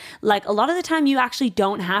group, like a lot of the time you actually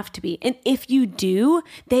don't have to be. And if you do,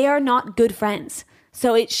 they are not good friends.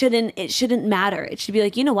 So it shouldn't matter. It should be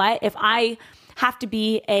like, you know what? If I have to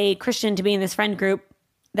be a Christian to be in this friend group,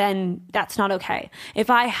 then that's not okay. If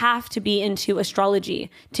I have to be into astrology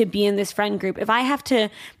to be in this friend group, if I have to,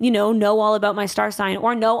 know all about my star sign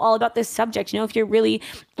or know all about this subject, if you're really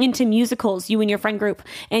into musicals, you and your friend group,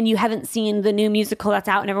 and you haven't seen the new musical that's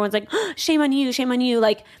out and everyone's like, oh, shame on you.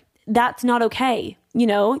 Like, that's not okay.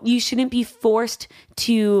 You shouldn't be forced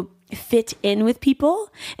to fit in with people.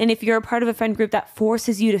 And if you're a part of a friend group that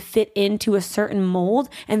forces you to fit into a certain mold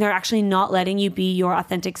and they're actually not letting you be your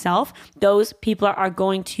authentic self, those people are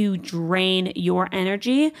going to drain your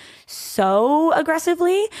energy so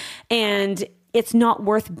aggressively, and it's not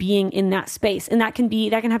worth being in that space. And that can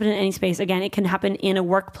happen in any space. Again, it can happen in a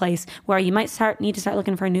workplace where you might need to start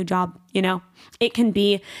looking for a new job. It can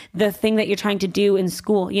be the thing that you're trying to do in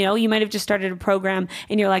school. You might have just started a program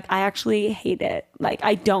and you're like, I actually hate it. Like,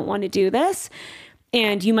 I don't want to do this.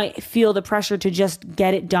 And you might feel the pressure to just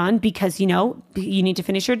get it done because, you need to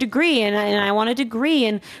finish your degree and I want a degree.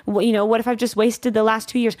 And, what if I've just wasted the last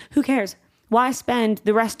 2 years? Who cares? Why spend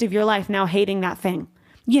the rest of your life now hating that thing?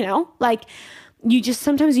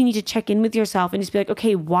 Sometimes you need to check in with yourself and just be like,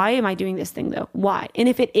 okay, why am I doing this thing though? Why? And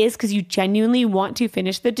if it is because you genuinely want to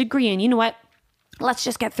finish the degree, and you know what? Let's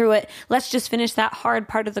just get through it. Let's just finish that hard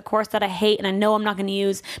part of the course that I hate and I know I'm not going to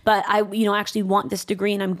use, but I actually want this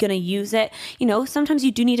degree and I'm going to use it. Sometimes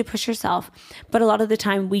you do need to push yourself, but a lot of the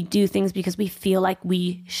time we do things because we feel like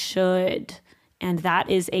we should. And that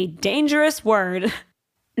is a dangerous word.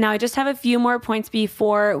 Now, I just have a few more points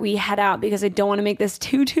before we head out because I don't want to make this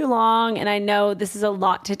too long. And I know this is a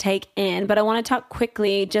lot to take in, but I want to talk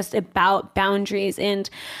quickly just about boundaries and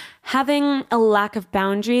having a lack of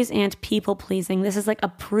boundaries and people pleasing. This is like a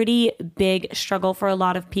pretty big struggle for a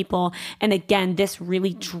lot of people. And again, this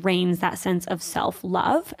really drains that sense of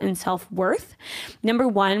self-love and self-worth. Number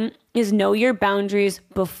one is know your boundaries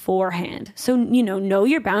beforehand. So, know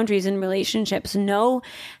your boundaries in relationships, know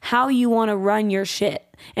how you want to run your shit.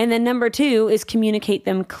 And then number two is communicate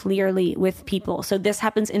them clearly with people. So this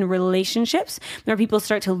happens in relationships where people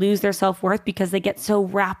start to lose their self-worth because they get so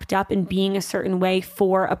wrapped up in being a certain way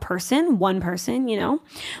for one person,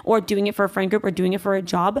 or doing it for a friend group or doing it for a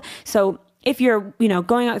job. So if you're,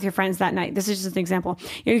 going out with your friends that night, this is just an example.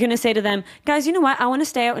 You're going to say to them, guys, you know what? I want to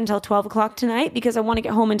stay out until 12 o'clock tonight because I want to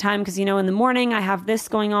get home in time because, in the morning I have this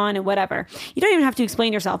going on and whatever. You don't even have to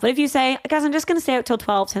explain yourself. But if you say, guys, I'm just going to stay out till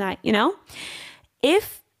 12 tonight,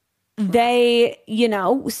 if they,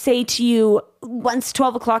 say to you once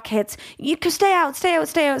 12 o'clock hits, you can stay out.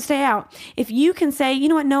 If you can say, you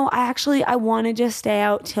know what? No, I want to just stay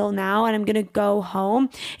out till now and I'm going to go home,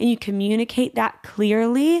 and you communicate that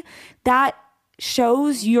clearly, that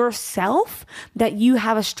shows yourself that you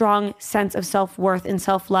have a strong sense of self-worth and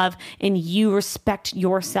self-love and you respect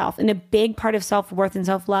yourself. And a big part of self-worth and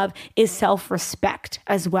self-love is self-respect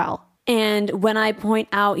as well. And when I point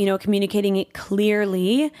out, communicating it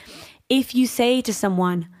clearly, if you say to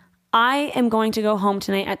someone, I am going to go home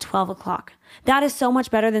tonight at 12 o'clock. That is so much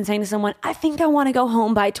better than saying to someone, I think I want to go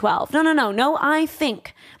home by 12. No, I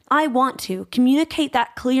think. I want to. Communicate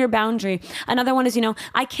that clear boundary. Another one is,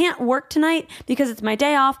 I can't work tonight because it's my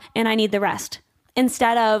day off and I need the rest.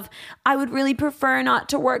 Instead of, I would really prefer not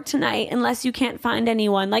to work tonight unless you can't find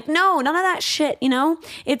anyone. Like, no, none of that shit,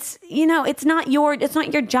 it's not your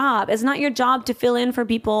job. It's not your job to fill in for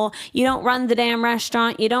people. You don't run the damn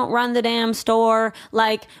restaurant. You don't run the damn store,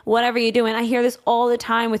 like whatever you're doing. I hear this all the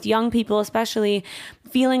time with young people, especially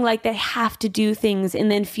feeling like they have to do things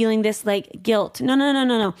and then feeling this like guilt.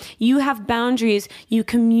 No. You have boundaries. You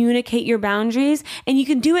communicate your boundaries and you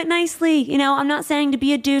can do it nicely. I'm not saying to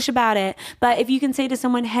be a douche about it, but if you can say to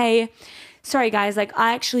someone, hey, sorry guys, like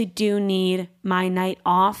I actually do need my night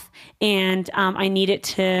off and I need it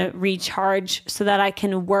to recharge so that I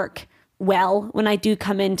can work well when I do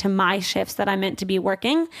come into my shifts that I'm meant to be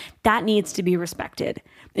working, that needs to be respected.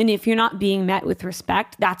 And if you're not being met with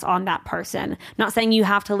respect, that's on that person. I'm not saying you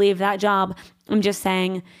have to leave that job. I'm just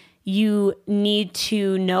saying you need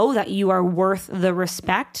to know that you are worth the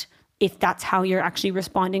respect if that's how you're actually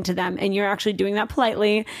responding to them. And you're actually doing that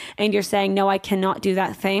politely and you're saying, no, I cannot do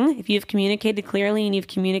that thing. If you've communicated clearly and you've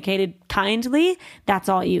communicated kindly, that's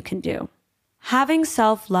all you can do. Having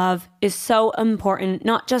self-love is so important,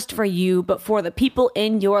 not just for you, but for the people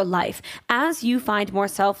in your life. As you find more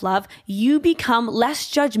self-love, you become less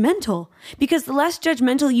judgmental, because the less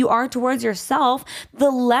judgmental you are towards yourself,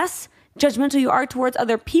 the less judgmental you are towards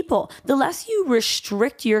other people. The less you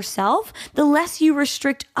restrict yourself, the less you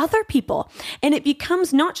restrict other people. And it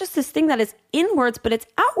becomes not just this thing that is inwards, but it's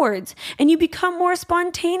outwards, and you become more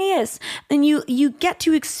spontaneous, and you get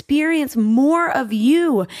to experience more of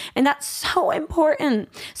you. And that's so important.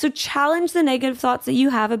 So challenge the negative thoughts that you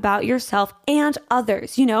have about yourself and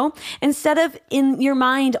others, instead of in your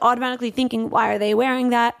mind automatically thinking, why are they wearing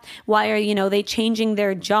that? Why are, they changing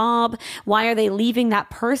their job? Why are they leaving that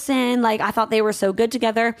person? Like, I thought they were so good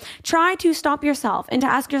together. Try to stop yourself and to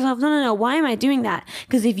ask yourself, no, why am I doing that?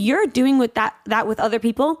 Because if you're doing with that with other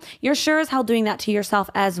people, you're sure as hell doing that to yourself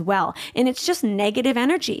as well. And it's just negative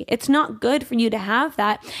energy. It's not good for you to have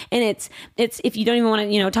that. And it's if you don't even want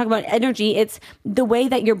to, talk about energy, it's the way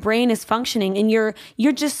that your brain is functioning, and you're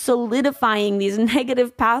just solidifying these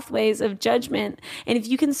negative pathways of judgment. And if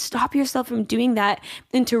you can stop yourself from doing that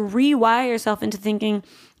and to rewire yourself into thinking,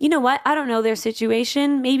 you know what? I don't know their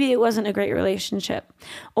situation. Maybe it wasn't a great relationship.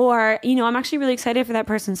 Or, I'm actually really excited for that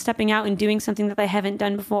person stepping out and doing something that they haven't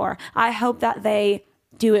done before. I hope that they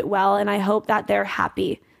do it well, and I hope that they're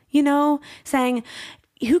happy. Saying,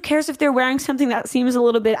 who cares if they're wearing something that seems a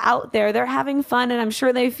little bit out there? They're having fun, and I'm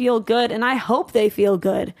sure they feel good, and I hope they feel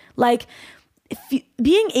good. Like,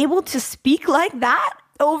 being able to speak like that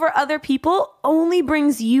over other people only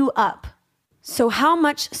brings you up. So how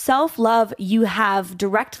much self-love you have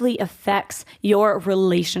directly affects your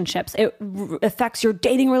relationships. It affects your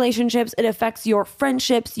dating relationships. It affects your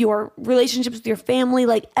friendships, your relationships with your family,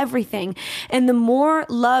 like everything. And the more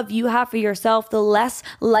love you have for yourself, the less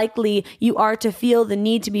likely you are to feel the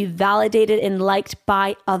need to be validated and liked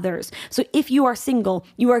by others. So if you are single,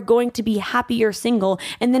 you are going to be happier single.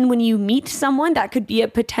 And then when you meet someone that could be a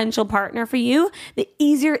potential partner for you, the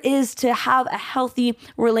easier it is to have a healthy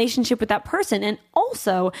relationship with that person. And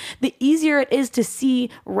also, the easier it is to see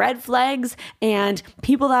red flags and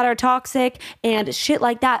people that are toxic and shit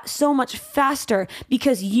like that so much faster,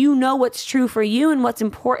 because you know what's true for you and what's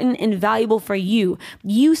important and valuable for you.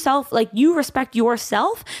 You respect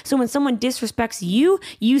yourself. So when someone disrespects you,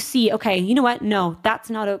 you see, okay, you know what? No, that's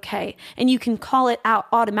not okay. And you can call it out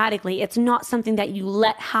automatically. It's not something that you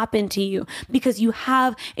let happen to you, because you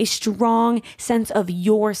have a strong sense of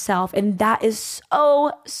yourself. And that is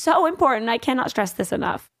so, so important. I cannot stress this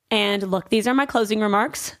enough. And look, these are my closing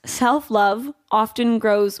remarks. Self-love often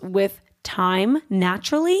grows with time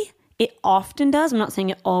naturally. It often does. I'm not saying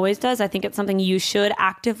it always does. I think it's something you should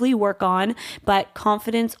actively work on, but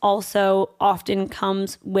confidence also often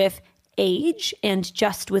comes with age and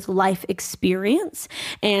just with life experience.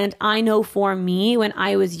 And I know for me, when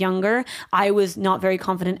I was younger, I was not very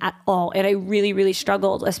confident at all. And I really, really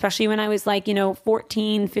struggled, especially when I was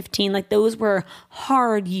 14, 15, those were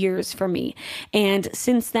hard years for me. And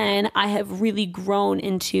since then, I have really grown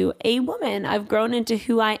into a woman. I've grown into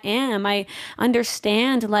who I am. I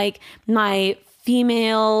understand my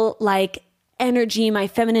female, energy, my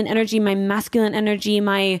feminine energy, my masculine energy,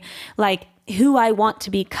 my who I want to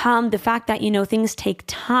become, the fact that, things take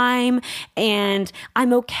time, and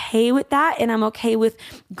I'm okay with that. And I'm okay with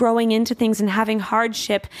growing into things and having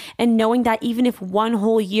hardship and knowing that even if one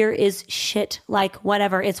whole year is shit,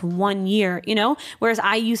 whatever, it's 1 year, whereas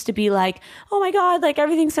I used to be oh my God,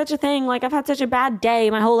 everything's such a thing. I've had such a bad day.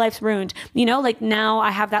 My whole life's ruined, now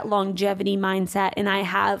I have that longevity mindset, and I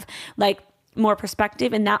have more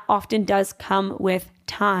perspective, and that often does come with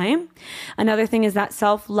time. Another thing is that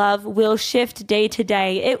self-love will shift day to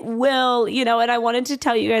day. It will, and I wanted to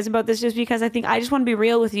tell you guys about this just because I just want to be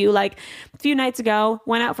real with you. A few nights ago,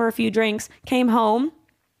 went out for a few drinks, came home.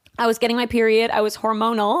 I was getting my period. I was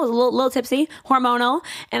hormonal. I was a little tipsy, hormonal.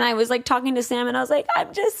 And I was talking to Sam, and I was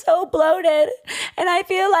I'm just so bloated. And I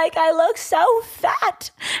feel like I look so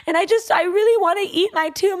fat. And I really want to eat my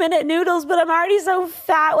 2-minute noodles, but I'm already so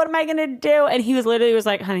fat. What am I going to do? And he was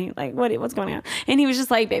honey, what's going on? And he was just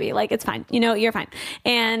baby, it's fine. You're fine.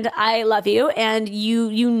 And I love you. And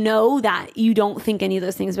you know that you don't think any of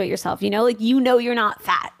those things about yourself. You're not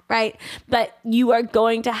fat. Right? But you are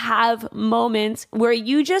going to have moments where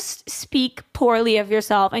you just speak poorly of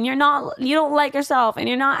yourself, and you don't like yourself, and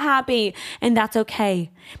you're not happy. And that's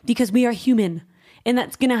okay, because we are human, and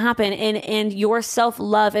that's going to happen. And your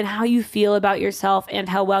self-love and how you feel about yourself and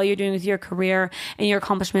how well you're doing with your career and your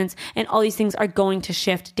accomplishments and all these things are going to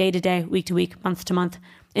shift day to day, week to week, month to month.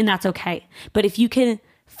 And that's okay. But if you can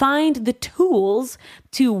find the tools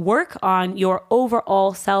to work on your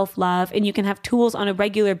overall self-love, and you can have tools on a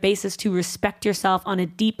regular basis to respect yourself on a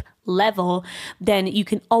deep level, then you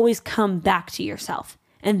can always come back to yourself.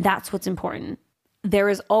 And that's what's important. there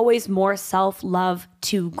is always more self-love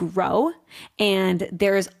to grow, and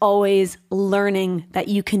there is always learning that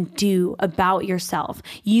you can do about yourself.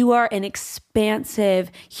 You are an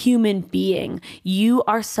expansive human being. You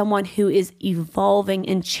are someone who is evolving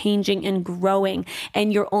and changing and growing,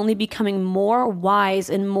 and you're only becoming more wise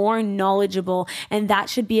and more knowledgeable, and that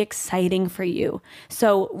should be exciting for you.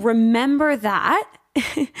 So remember that.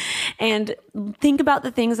 And think about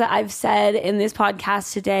the things that I've said in this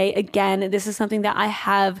podcast today. Again, this is something that I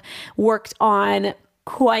have worked on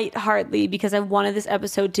quite hardly because I wanted this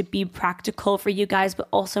episode to be practical for you guys, but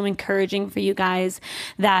also encouraging for you guys,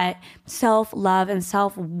 that self-love and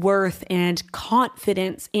self-worth and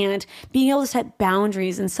confidence and being able to set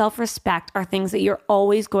boundaries and self-respect are things that you're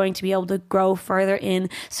always going to be able to grow further in.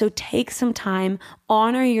 So take some time,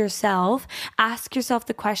 honor yourself, ask yourself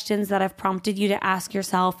the questions that I've prompted you to ask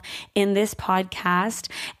yourself in this podcast,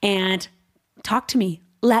 and talk to me.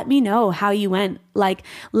 Let me know how you went.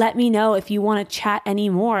 Let me know if you want to chat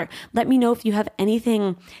anymore. Let me know if you have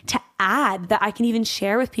anything to add that I can even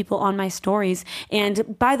share with people on my stories.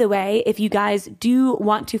 And by the way, if you guys do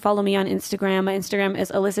want to follow me on Instagram, my Instagram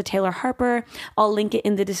is Alyssa Taylor Harper. I'll link it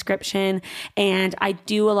in the description. And I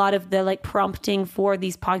do a lot of the prompting for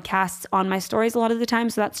these podcasts on my stories a lot of the time.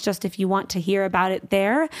 So that's just if you want to hear about it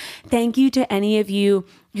there. Thank you to any of you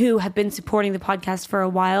who have been supporting the podcast for a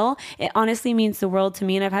while. It honestly means the world to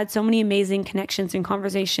me. And I've had so many amazing connections and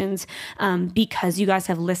conversations because you guys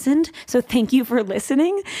have listened. So thank you for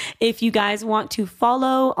listening. If you guys want to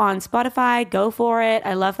follow on Spotify, go for it.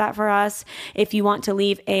 I love that for us. If you want to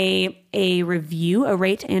leave a review, a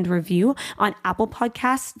rate and review on Apple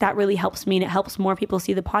Podcasts, that really helps me and it helps more people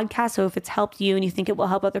see the podcast. So if it's helped you and you think it will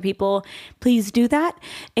help other people, please do that.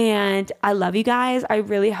 And I love you guys. I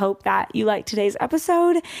really hope that you liked today's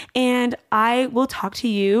episode, and I will talk to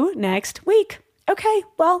you next week. Okay,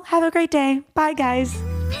 well, have a great day. Bye, guys.